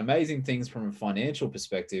he's done amazing things from a financial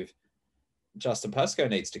perspective, Justin Pascoe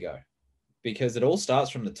needs to go, because it all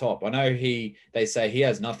starts from the top. I know they say he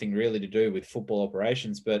has nothing really to do with football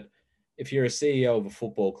operations, but if you're a CEO of a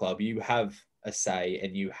football club, you have a say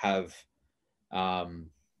and you have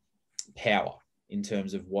power in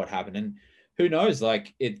terms of what happened. And who knows,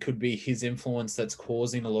 like, it could be his influence that's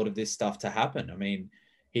causing a lot of this stuff to happen. I mean,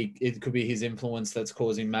 it could be his influence that's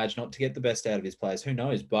causing Madge not to get the best out of his players. Who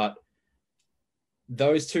knows? But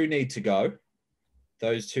those two need to go.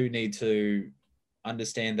 Those two need to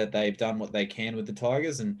understand that they've done what they can with the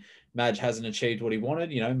Tigers, and Madge hasn't achieved what he wanted.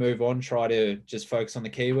 Move on, try to just focus on the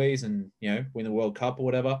Kiwis and, win the World Cup or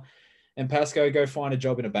whatever. And Pascoe, go find a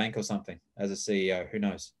job in a bank or something as a CEO. Who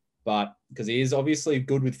knows? But because he is obviously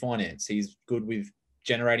good with finance, he's good with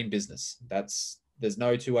generating business. There's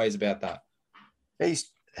no two ways about that.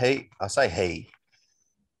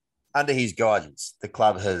 Under his guidance, the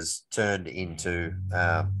club has turned into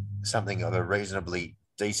something of a reasonably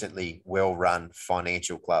decently well-run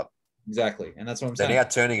financial club. Exactly, and that's what I'm saying. They're now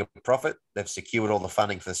turning a profit. They've secured all the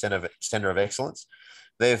funding for the Centre of Excellence.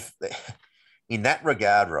 In that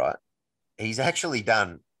regard, right, he's actually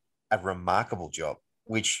done a remarkable job,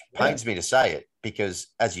 which pains me to say it, because,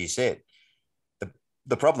 as you said,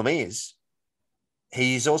 the problem is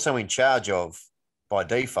he's also in charge of, by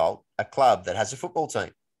default, a club that has a football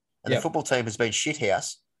team. And the football team has been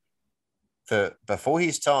shithouse before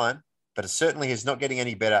his time, but it certainly is not getting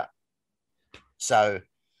any better. So,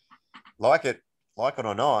 like it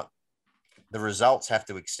or not, the results have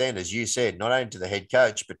to extend, as you said, not only to the head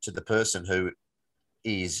coach, but to the person who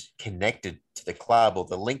is connected to the club, or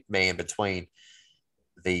the link man between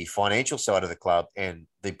the financial side of the club and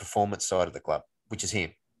the performance side of the club, which is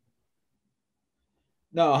him.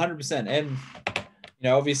 No, 100%. And,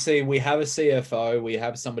 obviously we have a CFO, we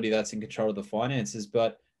have somebody that's in control of the finances,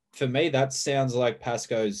 but for me, that sounds like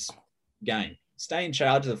Pascoe's game. Stay in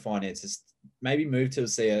charge of the finances, maybe move to a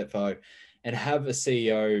CFO and have a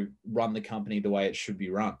CEO run the company the way it should be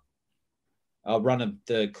run. Run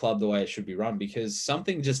the club the way it should be run, because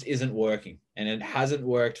something just isn't working, and it hasn't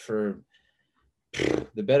worked for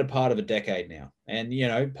the better part of a decade now. And,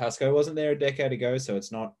 Pascoe wasn't there a decade ago, so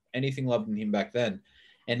it's not anything loving him back then.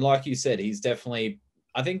 And like you said, he's definitely,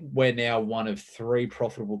 I think we're now one of 3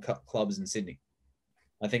 profitable clubs in Sydney.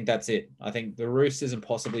 I think that's it. I think the Roosters and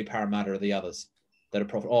possibly Parramatta are the others that are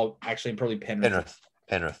profitable. Oh, actually, probably Penrith.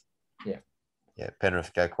 Penrith. Yeah. Yeah,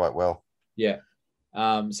 Penrith go quite well. Yeah.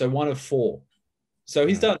 So one of 4. So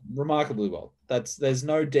he's done remarkably well. There's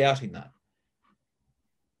no doubting that.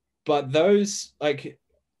 But those,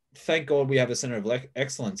 thank God we have a Centre of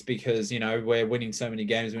Excellence, because, we're winning so many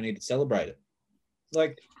games, we need to celebrate it.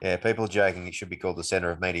 People are joking it should be called the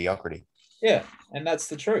Centre of Mediocrity. Yeah, and that's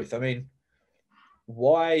the truth. I mean,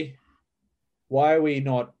 why are we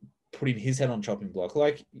not putting his head on chopping block?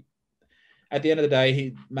 At the end of the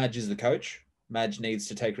day, Madge is the coach. Madge needs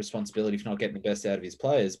to take responsibility for not getting the best out of his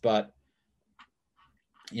players. But,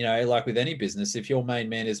 like with any business, if your main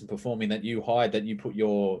man isn't performing, that you hide, that you put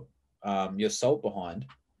your salt behind,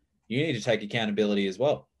 you need to take accountability as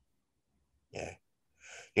well. Yeah,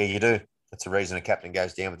 you do. That's the reason a captain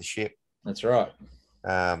goes down with the ship. That's right.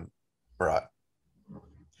 Right.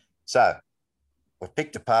 So we've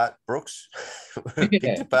picked apart Brooks. We've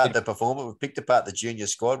picked apart the performer. We've picked apart the junior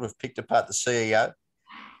squad. We've picked apart the CEO.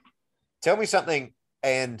 Tell me something,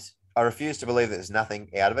 and I refuse to believe that there's nothing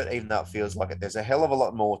out of it, even though it feels like it. There's a hell of a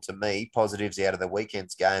lot more, to me, positives out of the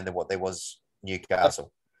weekend's game than what there was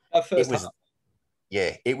Newcastle. At it first was, half.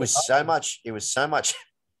 yeah, it was so much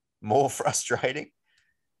more frustrating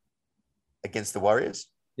against the Warriors.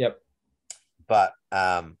 Yep. But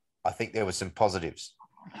I think there were some positives.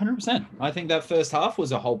 100%. I think that first half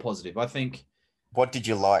was a whole positive. I think What did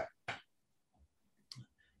you like?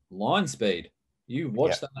 line speed. You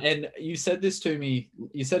watched that, and you said this to me.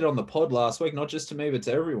 You said it on the pod last week, not just to me, but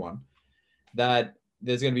to everyone, that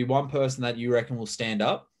there's going to be one person that you reckon will stand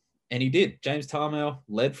up, and he did. James Tarmel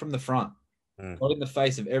led from the front, got in the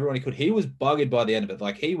face of everyone he could. He was buggered by the end of it.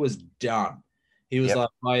 Like, he was done. He was like,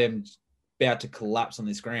 I am about to collapse on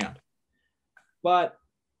this ground. But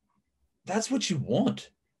that's what you want.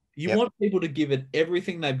 You want people to give it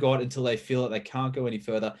everything they've got until they feel that they can't go any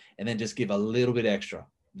further, and then just give a little bit extra.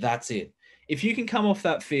 That's it. If you can come off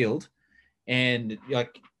that field and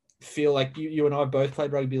like feel like you and I both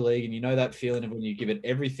played rugby league, and you know that feeling of when you give it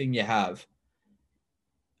everything you have,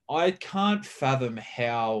 I can't fathom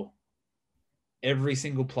how every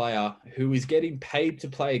single player who is getting paid to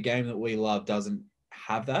play a game that we love doesn't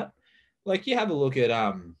have that. Like, you have a look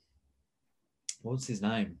at what's his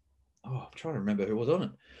name? Oh, I'm trying to remember who was on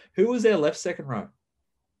it. Who was their left second row?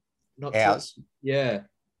 Not ours. Yeah.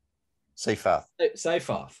 Seyfarth.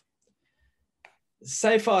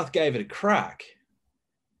 Seyfarth gave it a crack,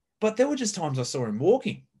 but there were just times I saw him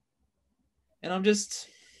walking, and I don't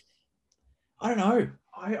know.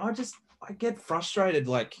 I get frustrated,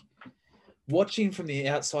 like, watching from the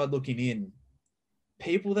outside looking in,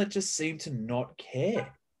 people that just seem to not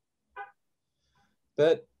care.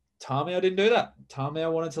 But Tarmel didn't do that.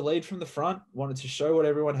 Tarmel wanted to lead from the front, wanted to show what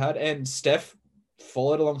everyone had, and Steph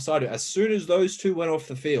followed alongside it. As soon as those two went off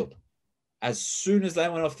the field,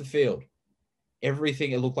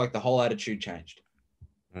 everything, it looked like the whole attitude changed.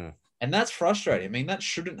 And that's frustrating. I mean, that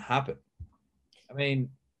shouldn't happen. I mean,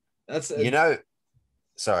 that's...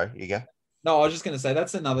 Sorry, you go. No, I was just going to say,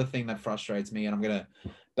 that's another thing that frustrates me, and I'm going to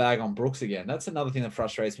bag on Brooks again. That's another thing that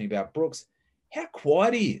frustrates me about Brooks, how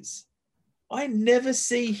quiet he is. I never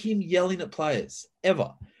see him yelling at players,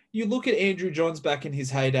 ever. You look at Andrew Johns back in his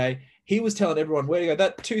heyday, he was telling everyone where to go.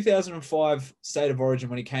 That 2005 State of Origin,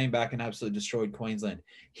 when he came back and absolutely destroyed Queensland,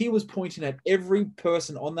 he was pointing at every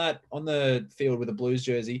person on the field with a Blues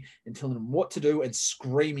jersey and telling them what to do and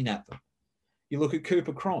screaming at them. You look at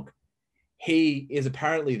Cooper Cronk. He is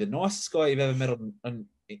apparently the nicest guy you've ever met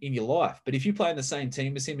in your life. But if you play in the same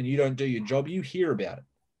team as him and you don't do your job, you hear about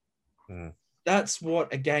it. That's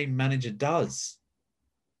what a game manager does.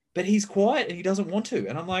 But he's quiet and he doesn't want to.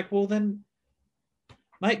 And I'm like, well, then,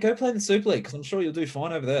 mate, go play in the Super League, because I'm sure you'll do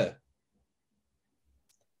fine over there.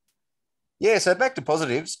 Yeah, so back to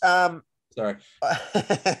positives. Sorry. I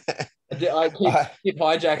keep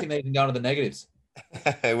hijacking these and going to the negatives.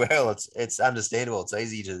 Well, it's understandable. It's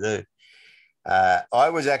easy to do. I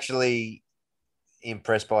was actually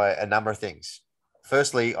impressed by a number of things.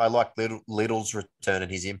 Firstly, I like Little's return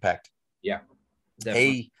and his impact. Yeah,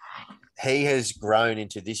 definitely. He has grown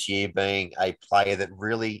into this year being a player that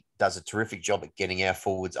really does a terrific job at getting our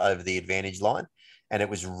forwards over the advantage line. And it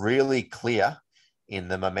was really clear in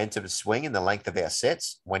the momentum swing and the length of our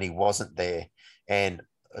sets when he wasn't there. And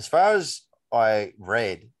as far as I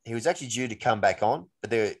read, he was actually due to come back on,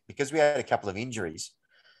 but because we had a couple of injuries,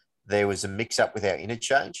 there was a mix-up with our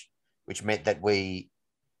interchange, which meant that we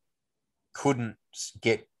couldn't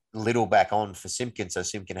get Little back on for Simpkin, so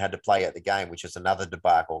Simpkin had to play out the game, which is another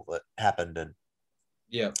debacle that happened and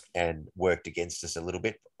worked against us a little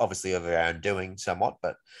bit, obviously of our own doing somewhat.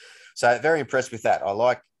 But so very impressed with that.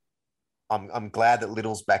 I'm glad that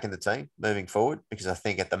Little's back in the team moving forward, because I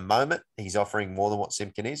think at the moment he's offering more than what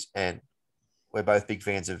Simpkin is, and we're both big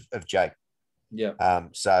fans of Jake. Yeah.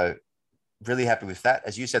 So really happy with that.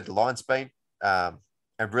 As you said, the line speed. I'm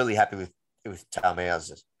really happy with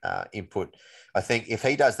Talmeau's input. I think if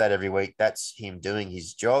he does that every week, that's him doing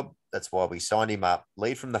his job. That's why we signed him up.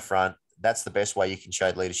 Lead from the front. That's the best way you can show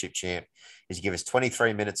leadership, champ, is give us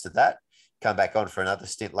 23 minutes of that, come back on for another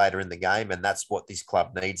stint later in the game, and that's what this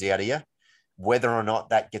club needs out of you. Whether or not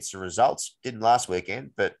that gets the results, didn't last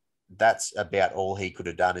weekend, but that's about all he could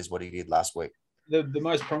have done is what he did last week. The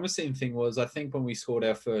most promising thing was, I think, when we scored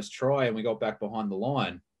our first try and we got back behind the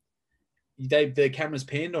line, the cameras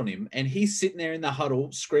panned on him, and he's sitting there in the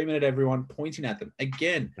huddle, screaming at everyone, pointing at them.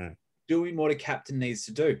 Again, doing what a captain needs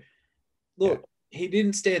to do. Look, he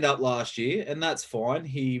didn't stand up last year, and that's fine.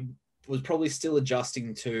 He was probably still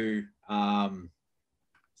adjusting to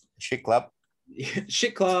shit club,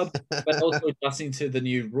 but also adjusting to the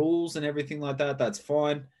new rules and everything like that. That's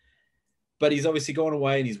fine. But he's obviously gone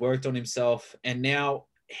away and he's worked on himself, and now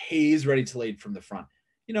he is ready to lead from the front.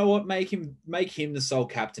 You know what? Make him the sole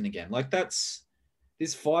captain again. Like, that's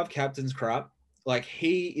this 5 captains crap. like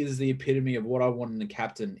he is the epitome of what I want in a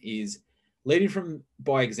captain is leading from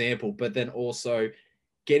by example, but then also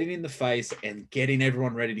getting in the face and getting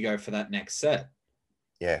everyone ready to go for that next set.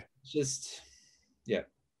 Yeah. Just, yeah.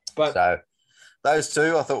 But so those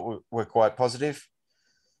two I thought were quite positive.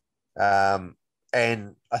 And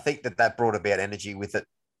I think that brought about energy with it,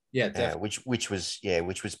 yeah, definitely. which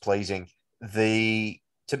was pleasing.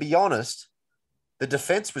 To be honest, the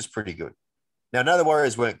defense was pretty good. Now, I know the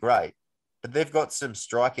Warriors weren't great, but they've got some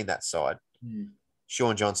strike in that side.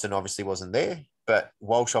 Sean Johnson obviously wasn't there, but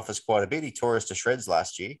Walsh offers quite a bit. He tore us to shreds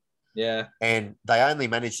last year. Yeah. And they only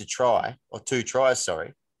managed to two tries,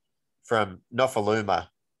 from Nofaluma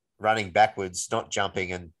running backwards, not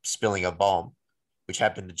jumping and spilling a bomb, which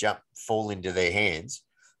happened to fall into their hands.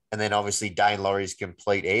 And then obviously Dane Laurie's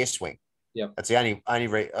complete air swing. Yep. That's the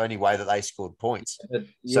only way that they scored points.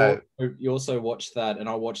 You also watched that, and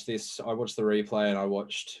I watched this. I watched the replay, and I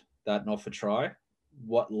watched that not for try.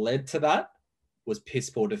 What led to that was piss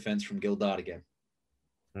poor defense from Gildart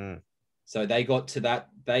again. So they got to that.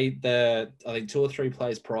 I think 2 or 3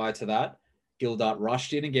 plays prior to that, Gildart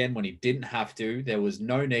rushed in again when he didn't have to. There was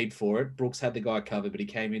no need for it. Brooks had the guy covered, but he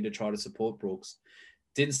came in to try to support Brooks.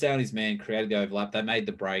 Didn't stay on his man, created the overlap. They made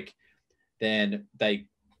the break. Then they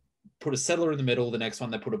put a settler in the middle. The next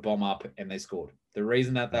one, they put a bomb up and they scored. The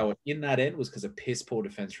reason that they were in that end was because of piss poor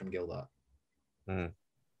defense from Gildart.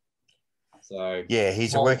 So yeah,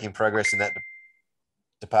 he's a work in progress in that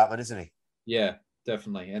department, isn't he? Yeah,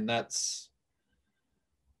 definitely. And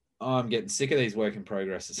I'm getting sick of these work in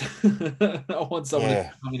progresses. I want someone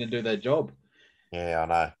to come in and do their job. Yeah, I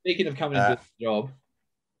know. Speaking of coming and do the job,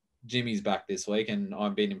 Jimmy's back this week, and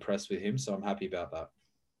I'm being impressed with him, so I'm happy about that.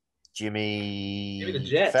 Jimmy the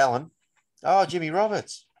Jets. Fallon. Oh, Jimmy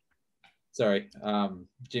Roberts. Sorry,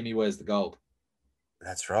 Jimmy wears the gold.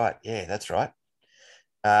 That's right. Yeah, that's right.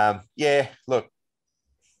 Look,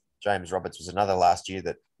 James Roberts was another last year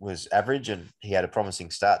that was average, and he had a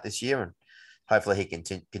promising start this year, and hopefully he can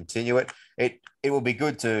continue it. It will be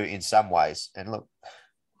good to, in some ways. And look,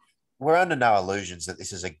 we're under no illusions that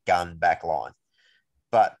this is a gun back line,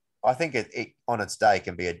 but I think it on its day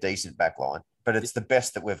can be a decent back line, but it's the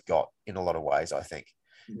best that we've got in a lot of ways, I think.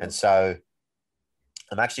 Yeah. And so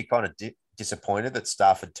I'm actually kind of disappointed that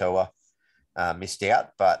Stafford Toa missed out,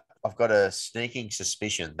 but I've got a sneaking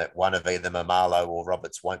suspicion that one of either Mamalo or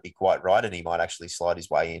Roberts won't be quite right, and he might actually slide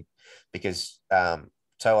his way in because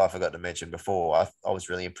Toa, I forgot to mention before, I was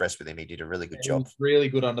really impressed with him. He did a really good job. He was really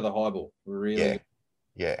good under the high ball. Really good.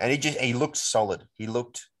 Yeah. And he looked solid. He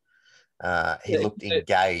looked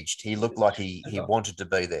engaged. He looked like he wanted to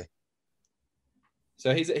be there.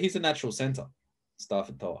 So he's a natural centre,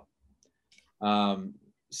 Stafford Toa. Come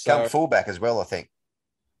fullback as well, I think.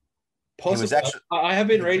 Possibly. I have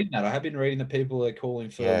been reading that. I have been reading that people are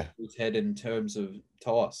calling for his head in terms of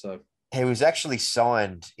Toa. So he was actually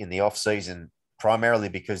signed in the off season primarily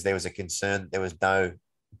because there was a concern there was no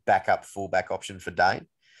backup fullback option for Dane.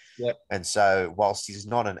 Yep. And so whilst he's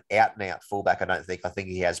not an out and out fullback, I think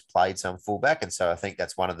he has played some fullback. And so I think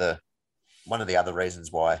that's one of the other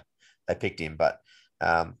reasons why they picked him. But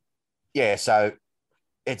so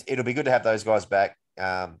it'll be good to have those guys back.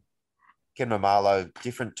 Ken Mamalo,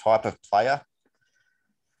 different type of player,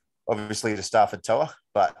 obviously to Stafford Toa,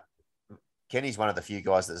 but Kenny's one of the few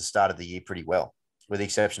guys that has started the year pretty well, with the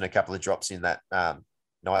exception of a couple of drops in that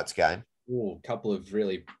Knights game. A couple of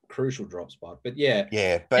really crucial drops, but yeah.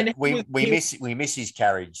 Yeah, but we miss his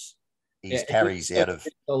carries. His carries out of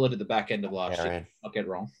solid at the back end of last year. Not get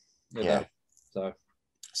wrong. So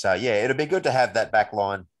it'll be good to have that back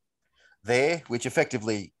line there, which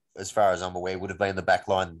effectively, as far as I'm aware, would have been the back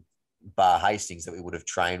line bar Hastings that we would have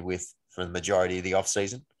trained with for the majority of the off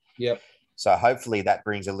season. Yep. So hopefully that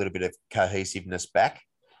brings a little bit of cohesiveness back.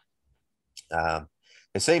 There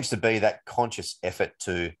seems to be that conscious effort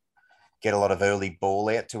to get a lot of early ball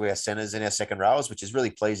out to our centres and our second rows, which is really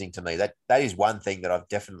pleasing to me. That is one thing that I've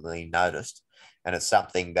definitely noticed, and it's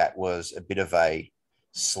something that was a bit of a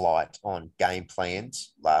slight on game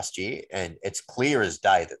plans last year, and it's clear as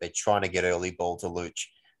day that they're trying to get early ball to Luch.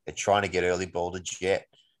 They're trying to get early ball to Jet.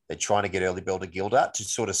 They're trying to get early ball to Gildart to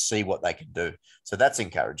sort of see what they can do. So that's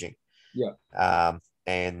encouraging. Yeah.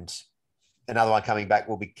 And another one coming back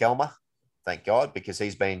will be Kelmer, thank God, because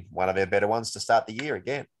he's been one of our better ones to start the year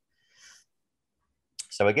again.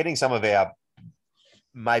 So we're getting some of our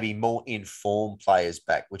maybe more informed players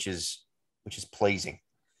back, which is pleasing.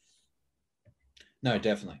 No,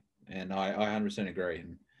 definitely. And I 100% agree.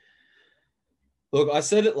 And look, I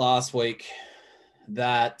said it last week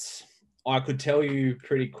that I could tell you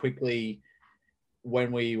pretty quickly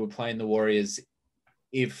when we were playing the Warriors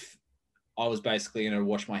if I was basically going to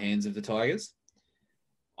wash my hands of the Tigers.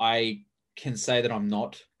 I can say that I'm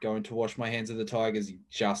not going to wash my hands of the Tigers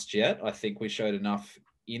just yet. I think we showed enough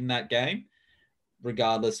in that game,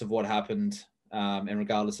 regardless of what happened, and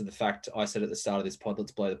regardless of the fact I said at the start of this pod,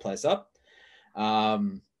 let's blow the place up.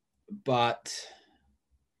 But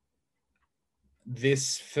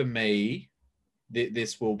this, for me,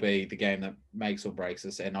 this will be the game that makes or breaks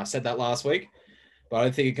us. And I said that last week, but I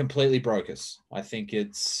don't think it completely broke us. I think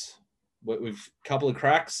we've a couple of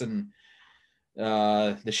cracks, and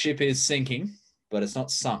the ship is sinking, but it's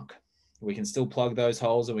not sunk. We can still plug those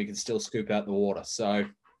holes and we can still scoop out the water. So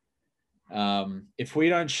if we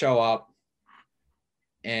don't show up,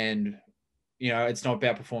 and, it's not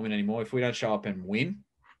about performing anymore. If we don't show up and win,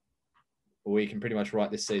 we can pretty much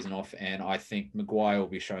write this season off. And I think Maguire will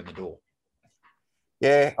be shown the door.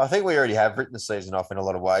 Yeah, I think we already have written the season off in a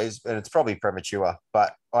lot of ways, and it's probably premature,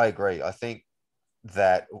 but I agree. I think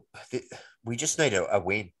that we just need a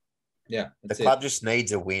win. Yeah. The club just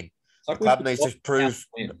needs a win. Like the club needs to prove,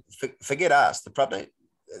 forget us,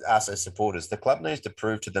 us as supporters, the club needs to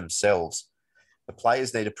prove to themselves, the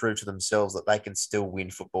players need to prove to themselves that they can still win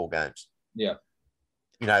football games. Yeah.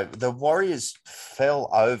 The Warriors fell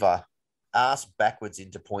over ass backwards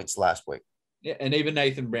into points last week. Yeah, and even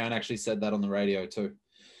Nathan Brown actually said that on the radio too.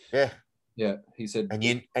 Yeah, he said, and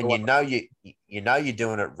you're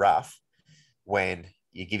doing it rough when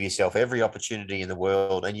you give yourself every opportunity in the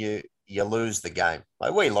world and you lose the game.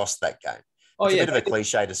 Like, we lost that game. It's a bit of a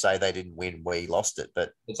cliche to say they didn't win, we lost it,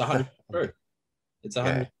 but it's 100% true. It's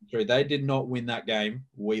 100% true. They did not win that game.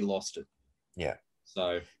 We lost it. Yeah.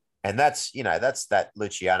 So, and that's that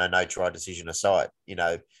Luciano no try decision aside.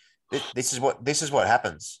 This is what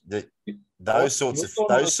happens. Those sorts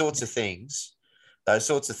of things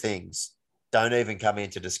don't even come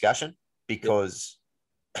into discussion because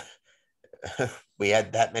we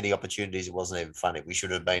had that many opportunities. It wasn't even funny. We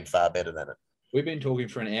should have been far better than it. We've been talking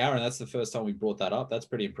for an hour, and that's the first time we brought that up. That's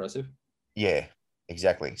pretty impressive. Yeah,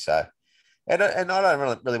 exactly. So, and I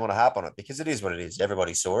don't really want to harp on it because it is what it is.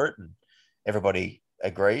 Everybody saw it and everybody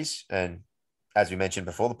agrees. And as we mentioned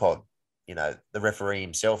before the pod, the referee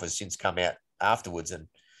himself has since come out afterwards and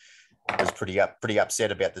was pretty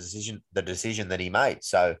upset about the decision that he made.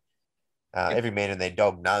 So every man and their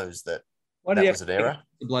dog knows that was an error.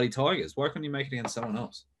 The bloody Tigers. Why can't you make it against someone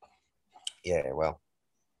else? Yeah, well,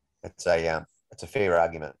 it's a fair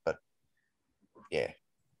argument, but yeah.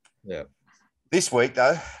 This week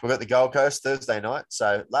though, we've got the Gold Coast Thursday night.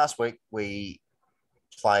 So last week we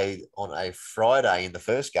played on a Friday in the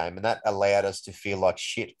first game, and that allowed us to feel like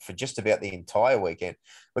shit for just about the entire weekend.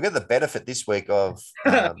 We've got the benefit this week of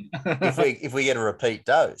if we get a repeat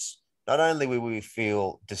dose, not only will we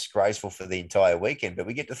feel disgraceful for the entire weekend, but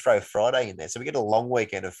we get to throw Friday in there. So we get a long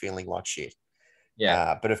weekend of feeling like shit.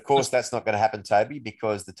 Yeah. But of course, that's not going to happen, Toby,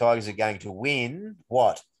 because the Tigers are going to win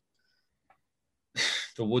what?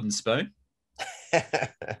 The wooden spoon.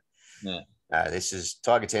 Yeah. This is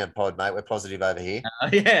Tiger Town Pod, mate. We're positive over here.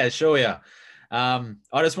 Yeah, sure. Yeah. I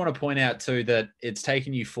just want to point out too that it's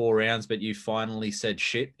taken you 4 rounds, but you finally said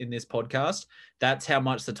shit in this podcast. That's how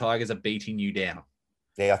much the Tigers are beating you down.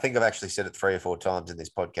 Yeah, I think I've actually said it 3 or 4 times in this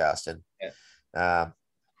podcast, and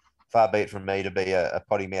far be it from me to be a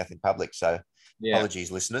potty mouth in public. So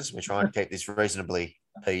apologies, listeners. We're trying to keep this reasonably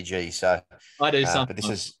PG. So I do something.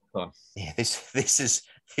 But this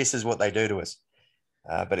is what they do to us.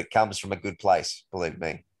 But it comes from a good place, believe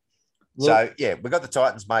me. Look, so, we got the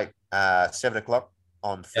Titans, mate, 7 o'clock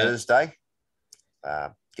on Thursday.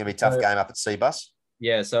 Going to be a tough game up at Seabus.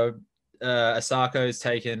 Yeah, so Asako's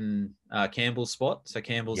taken Campbell's spot. So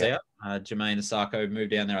Campbell's out. Jermaine Asako moved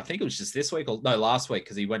down there. I think it was just this week, last week,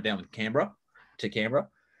 because he went down with Canberra.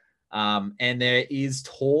 And there is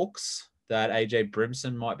talks that AJ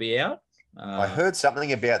Brimson might be out. I heard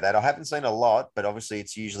something about that. I haven't seen a lot, but obviously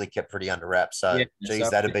it's usually kept pretty under wraps. So,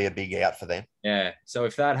 that'd be a big out for them. Yeah. So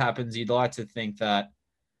if that happens, you'd like to think that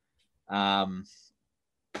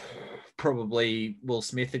probably Will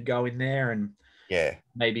Smith would go in there, and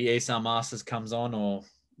maybe Esau Masters comes on, or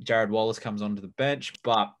Jared Wallace comes onto the bench.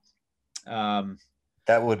 But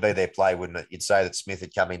that would be their play, wouldn't it? You'd say that Smith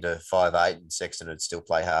had come into 5'8" and Sexton would still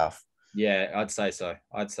play half. Yeah, I'd say so.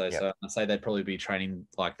 I'd say they'd probably be training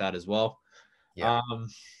like that as well. Yeah.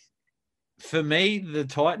 For me, the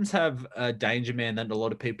Titans have a danger man that a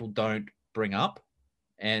lot of people don't bring up.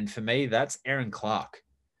 And for me, that's Aaron Clark,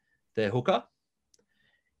 their hooker.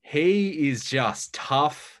 He is just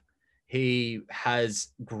tough. He has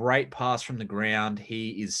great pass from the ground.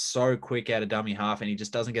 He is so quick out of dummy half, and he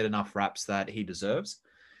just doesn't get enough raps that he deserves.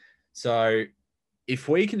 So if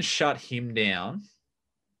we can shut him down,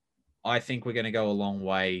 I think we're going to go a long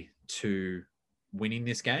way to winning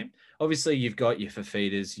this game. Obviously, you've got your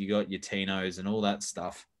Fafitas, you got your Tinos and all that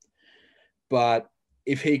stuff. But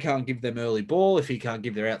if he can't give them early ball, if he can't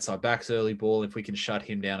give their outside backs early ball, if we can shut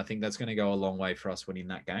him down, I think that's going to go a long way for us winning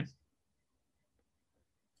that game.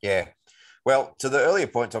 Yeah. Well, to the earlier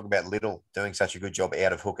point, talking about Little doing such a good job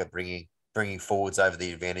out of hooker, bringing forwards over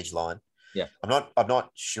the advantage line. Yeah. I'm not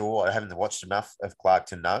sure. I haven't watched enough of Clark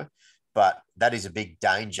to know, but that is a big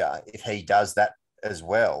danger if he does that as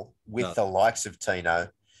well with the likes of Tino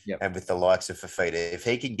and with the likes of Fafita. If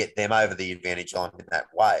he can get them over the advantage line in that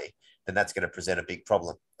way, then that's going to present a big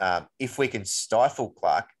problem. If we can stifle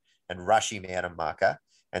Clark and rush him out of marker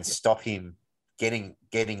and stop him getting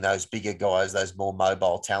those bigger guys, those more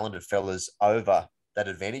mobile, talented fellas over that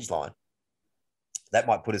advantage line, that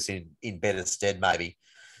might put us in better stead maybe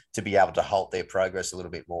to be able to halt their progress a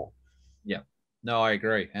little bit more. Yeah, no, I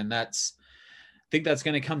agree. And I think that's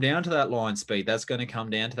going to come down to that line speed. That's going to come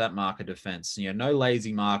down to that marker defense. No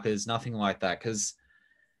lazy markers, nothing like that. Because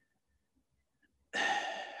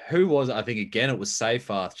who was it? I think, again, it was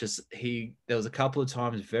Seyfarth. There was a couple of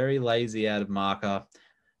times very lazy out of marker,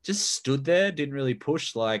 just stood there, didn't really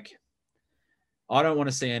push. Like, I don't want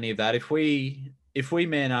to see any of that. If we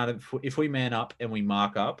man up and we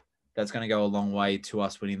mark up, that's going to go a long way to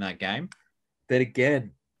us winning that game. But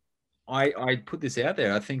again, I put this out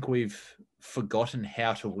there. I think we've forgotten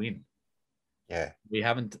how to win. Yeah. We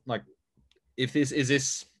haven't, if this is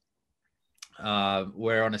this,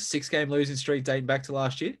 we're on a 6-game losing streak dating back to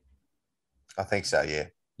last year. I think so. Yeah.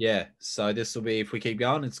 Yeah. So this will be, if we keep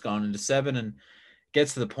going, it's gone into 7 and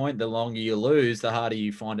gets to the point, the longer you lose, the harder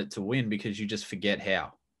you find it to win because you just forget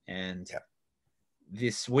how. And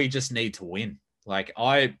we just need to win. Like,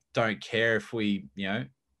 I don't care if we,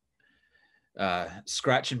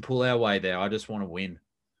 scratch and pull our way there. I just want to win.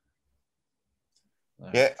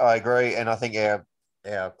 Yeah, I agree. And I think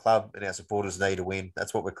our club and our supporters need to win.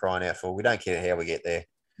 That's what we're crying out for. We don't care how we get there.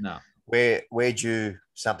 No. We're due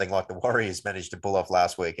something like the Warriors managed to pull off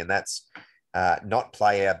last week, and that's not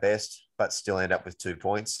play our best, but still end up with 2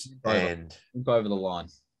 points. And over the line.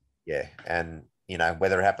 Yeah. And,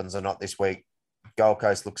 whether it happens or not this week, Gold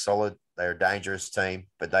Coast looks solid. They're a dangerous team,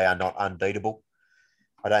 but they are not unbeatable.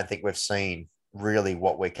 I don't think we've seen really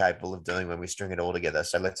what we're capable of doing when we string it all together.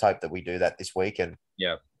 So let's hope that we do that this week. And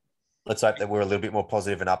let's hope that we're a little bit more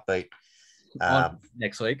positive and upbeat.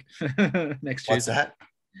 Next week. Next Tuesday. What's that?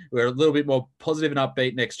 We're a little bit more positive and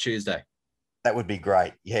upbeat next Tuesday. That would be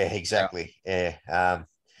great. Yeah, exactly. Yeah.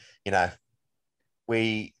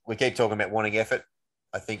 We keep talking about wanting effort.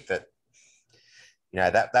 I think that,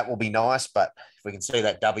 that will be nice, but if we can see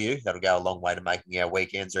that W, that'll go a long way to making our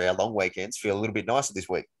weekends or our long weekends feel a little bit nicer this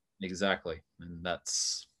week. Exactly. And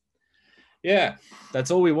that's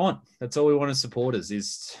all we want. That's all we want as supporters,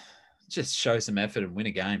 is just show some effort and win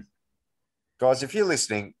a game. Guys, if you're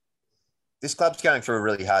listening, this club's going through a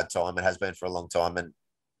really hard time. It has been for a long time. And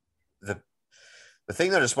the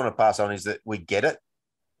thing that I just want to pass on is that we get it.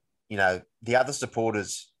 The other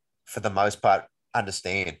supporters, for the most part,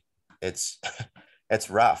 understand. It's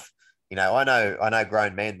rough. I know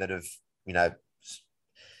grown men that have,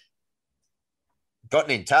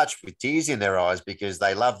 gotten in touch with tears in their eyes because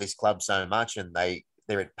they love this club so much and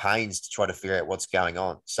they're at pains to try to figure out what's going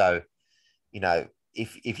on. So,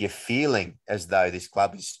 if you're feeling as though this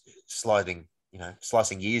club is slicing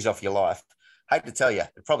years off your life, hate to tell you,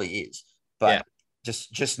 it probably is. But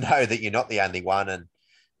just know that you're not the only one, and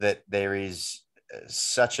that there is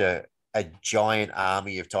such a giant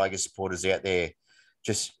army of Tiger supporters out there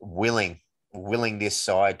just willing this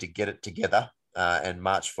side to get it together and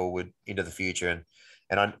march forward into the future.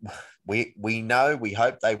 And we know, we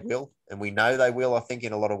hope they will, and we know they will, I think,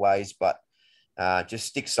 in a lot of ways, but just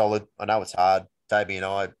stick solid. I know it's hard. Toby and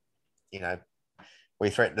I, we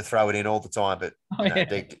threaten to throw it in all the time, but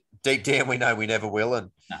deep down we know we never will. And,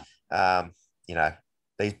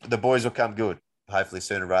 the boys will come good, hopefully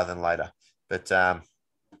sooner rather than later. But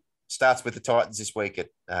starts with the Titans this week at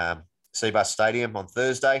Seabus Stadium on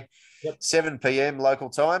Thursday, 7 p.m. local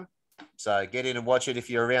time. So get in and watch it. If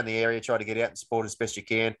you're around the area, try to get out and support as best you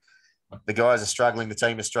can. The guys are struggling. The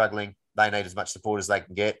team is struggling. They need as much support as they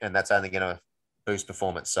can get, and that's only going to boost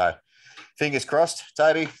performance. So fingers crossed.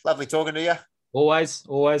 Toby, lovely talking to you. Always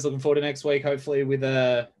looking forward to next week, hopefully with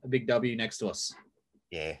a big W next to us.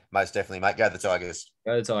 Yeah, most definitely, mate. Go the Tigers.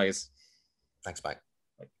 Go the Tigers. Thanks, mate.